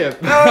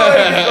scholarship. No,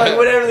 like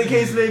whatever the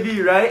case may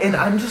be, right? And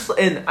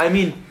I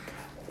mean,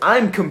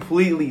 I'm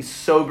completely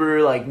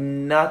sober, like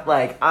not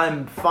like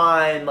I'm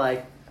fine,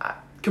 like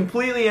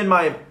completely in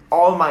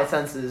all of my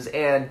senses,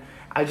 and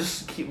I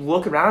just keep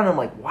looking around and I'm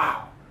like,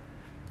 wow.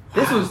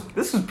 This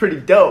was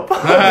pretty dope. This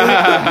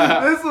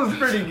was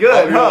pretty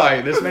good. You're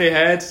like, this many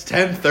heads,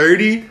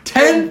 10:30?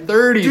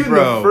 10:30, Dude,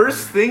 bro. the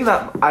first thing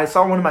that I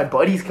saw one of my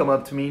buddies come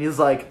up to me and he's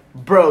like,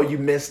 bro, you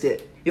missed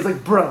it. He's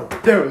like, bro,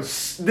 there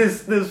was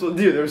dude,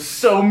 there was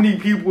so many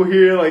people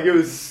here, like it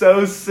was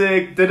so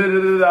sick,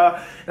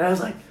 da-da-da-da-da. And I was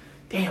like,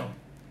 damn. I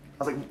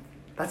was like,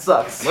 that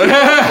sucks.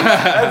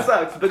 That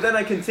sucks. But then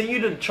I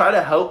continued to try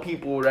to help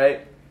people,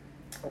 right?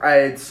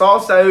 I saw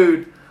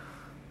Saud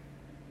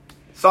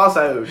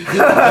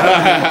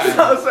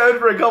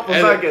for a couple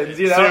seconds,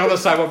 you know? Sitting on the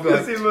sidewalk, be like,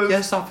 Yes, he was-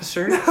 yes,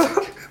 officer.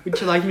 Would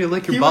you like me to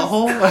lick your He was-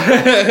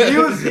 butthole?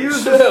 He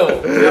was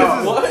Chill.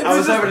 Yeah. What? I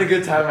was having a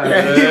good time. Out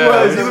Yeah,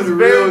 there. he was real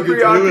very good.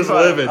 preoccupied. He was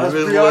living. I was He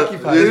was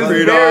preoccupied. He He was was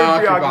very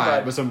preoccupied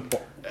preoccupied. with some.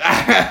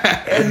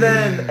 And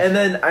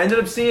then I ended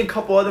up seeing a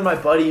couple other of my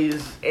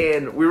buddies,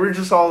 and we were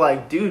just all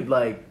like, dude,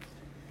 like,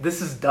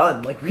 this is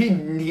done. Like, we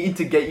need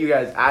to get you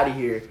guys out of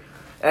here.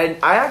 And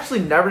I actually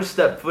never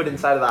stepped foot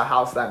inside of that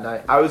house that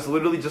night. I was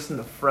literally just in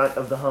the front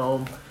of the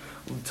home,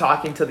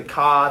 talking to the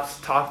cops,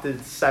 talked to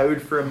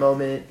Saud for a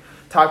moment,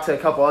 talked to a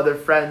couple other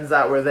friends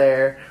that were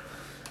there.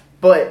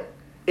 But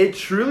it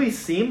truly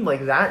seemed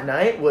like that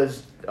night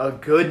was a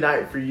good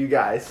night for you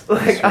guys.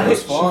 Like, It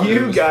was fun. It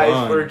you was guys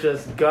fun. were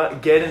just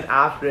getting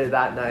after it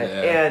that night.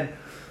 Yeah. And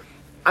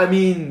I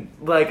mean,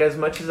 like, as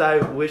much as I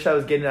wish I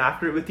was getting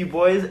after it with you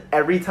boys,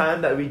 every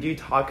time that we do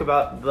talk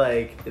about,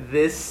 like,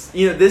 this,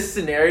 you know, this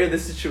scenario,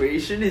 this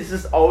situation, is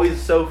just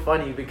always so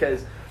funny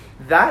because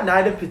that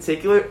night in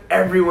particular,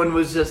 everyone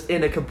was just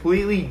in a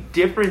completely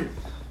different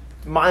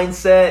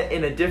mindset,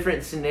 in a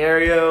different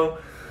scenario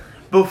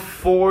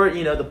before,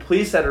 you know, the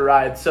police had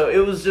arrived. So it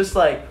was just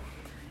like,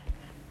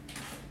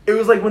 it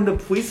was like when the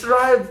police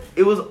arrived,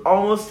 it was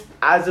almost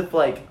as if,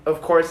 like,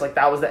 of course, like,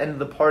 that was the end of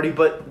the party,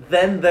 but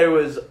then there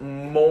was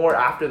more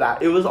after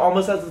that. It was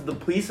almost as if the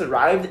police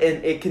arrived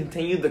and it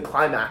continued the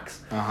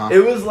climax. Uh-huh. It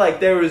was like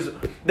there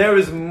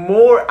was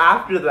more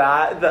after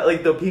that,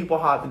 like, the people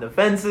hopping the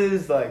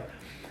fences, like,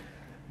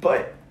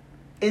 but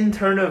in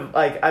terms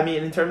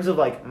of,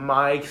 like,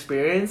 my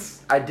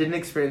experience, I didn't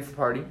experience the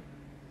party.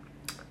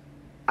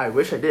 I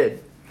wish I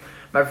did.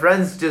 My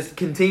friends just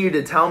continued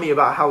to tell me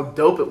about how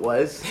dope it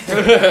was.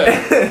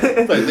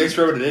 Like, thanks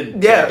for what it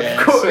did. Yeah, jackass.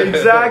 of course,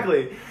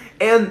 exactly.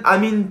 And I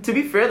mean, to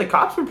be fair, the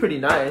cops were pretty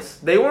nice.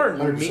 They weren't.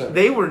 100%.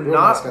 They were Real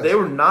nice not. guys. They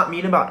were not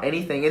mean about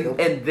anything, and Nope.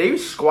 and they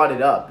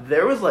squatted up.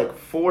 There was like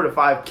 4 to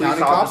 5 police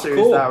County cops officers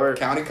cool. that were.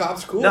 County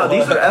cops cool. No,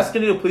 these are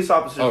Escondido police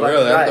officers. Oh, like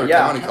really? that, They're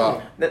yeah. county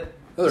cop. That-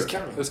 Oh, It's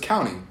county. it was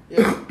county.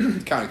 Yeah.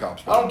 County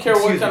cops. I don't care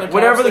what Excuse kind me, of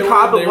whatever cops the they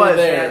cop were, it they were was,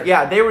 there. man.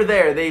 Yeah, they were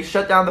there. They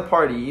shut down the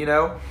party, you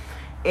know.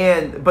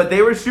 But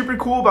they were super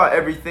cool about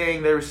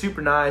everything. They were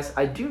super nice.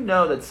 I do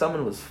know that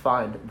someone was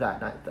fined that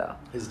night, though.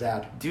 His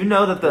dad. Do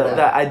know that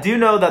Yeah. I do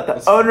know that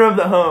the owner of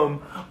the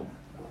home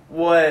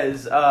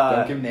was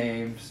Don't give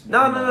names.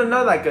 no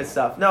that good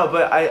stuff. No,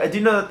 but I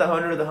do know that the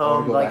owner of the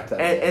home go like back to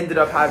that. ended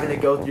up having to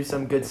go through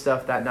some good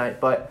stuff that night.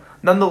 But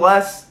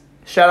nonetheless,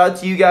 shout out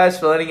to you guys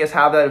for letting us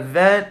have that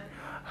event.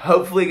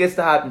 Hopefully, it gets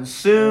to happen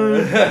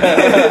soon.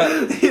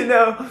 You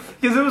know,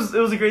 because it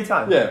was a great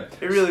time. Yeah.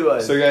 It really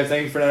was. So, guys,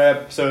 thank you for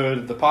another episode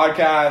of the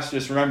podcast.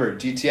 Just remember,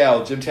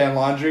 GTL, Gym Tan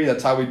Laundry.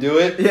 That's how we do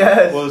it.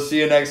 Yes. We'll see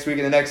you next week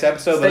in the next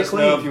episode. Stay Let us know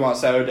clean. if you want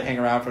Saturday to hang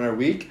around for another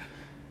week.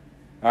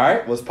 All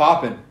right, what's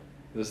popping?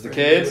 This is the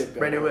kids.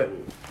 Brandon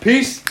Whip.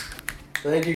 Peace. Thank you.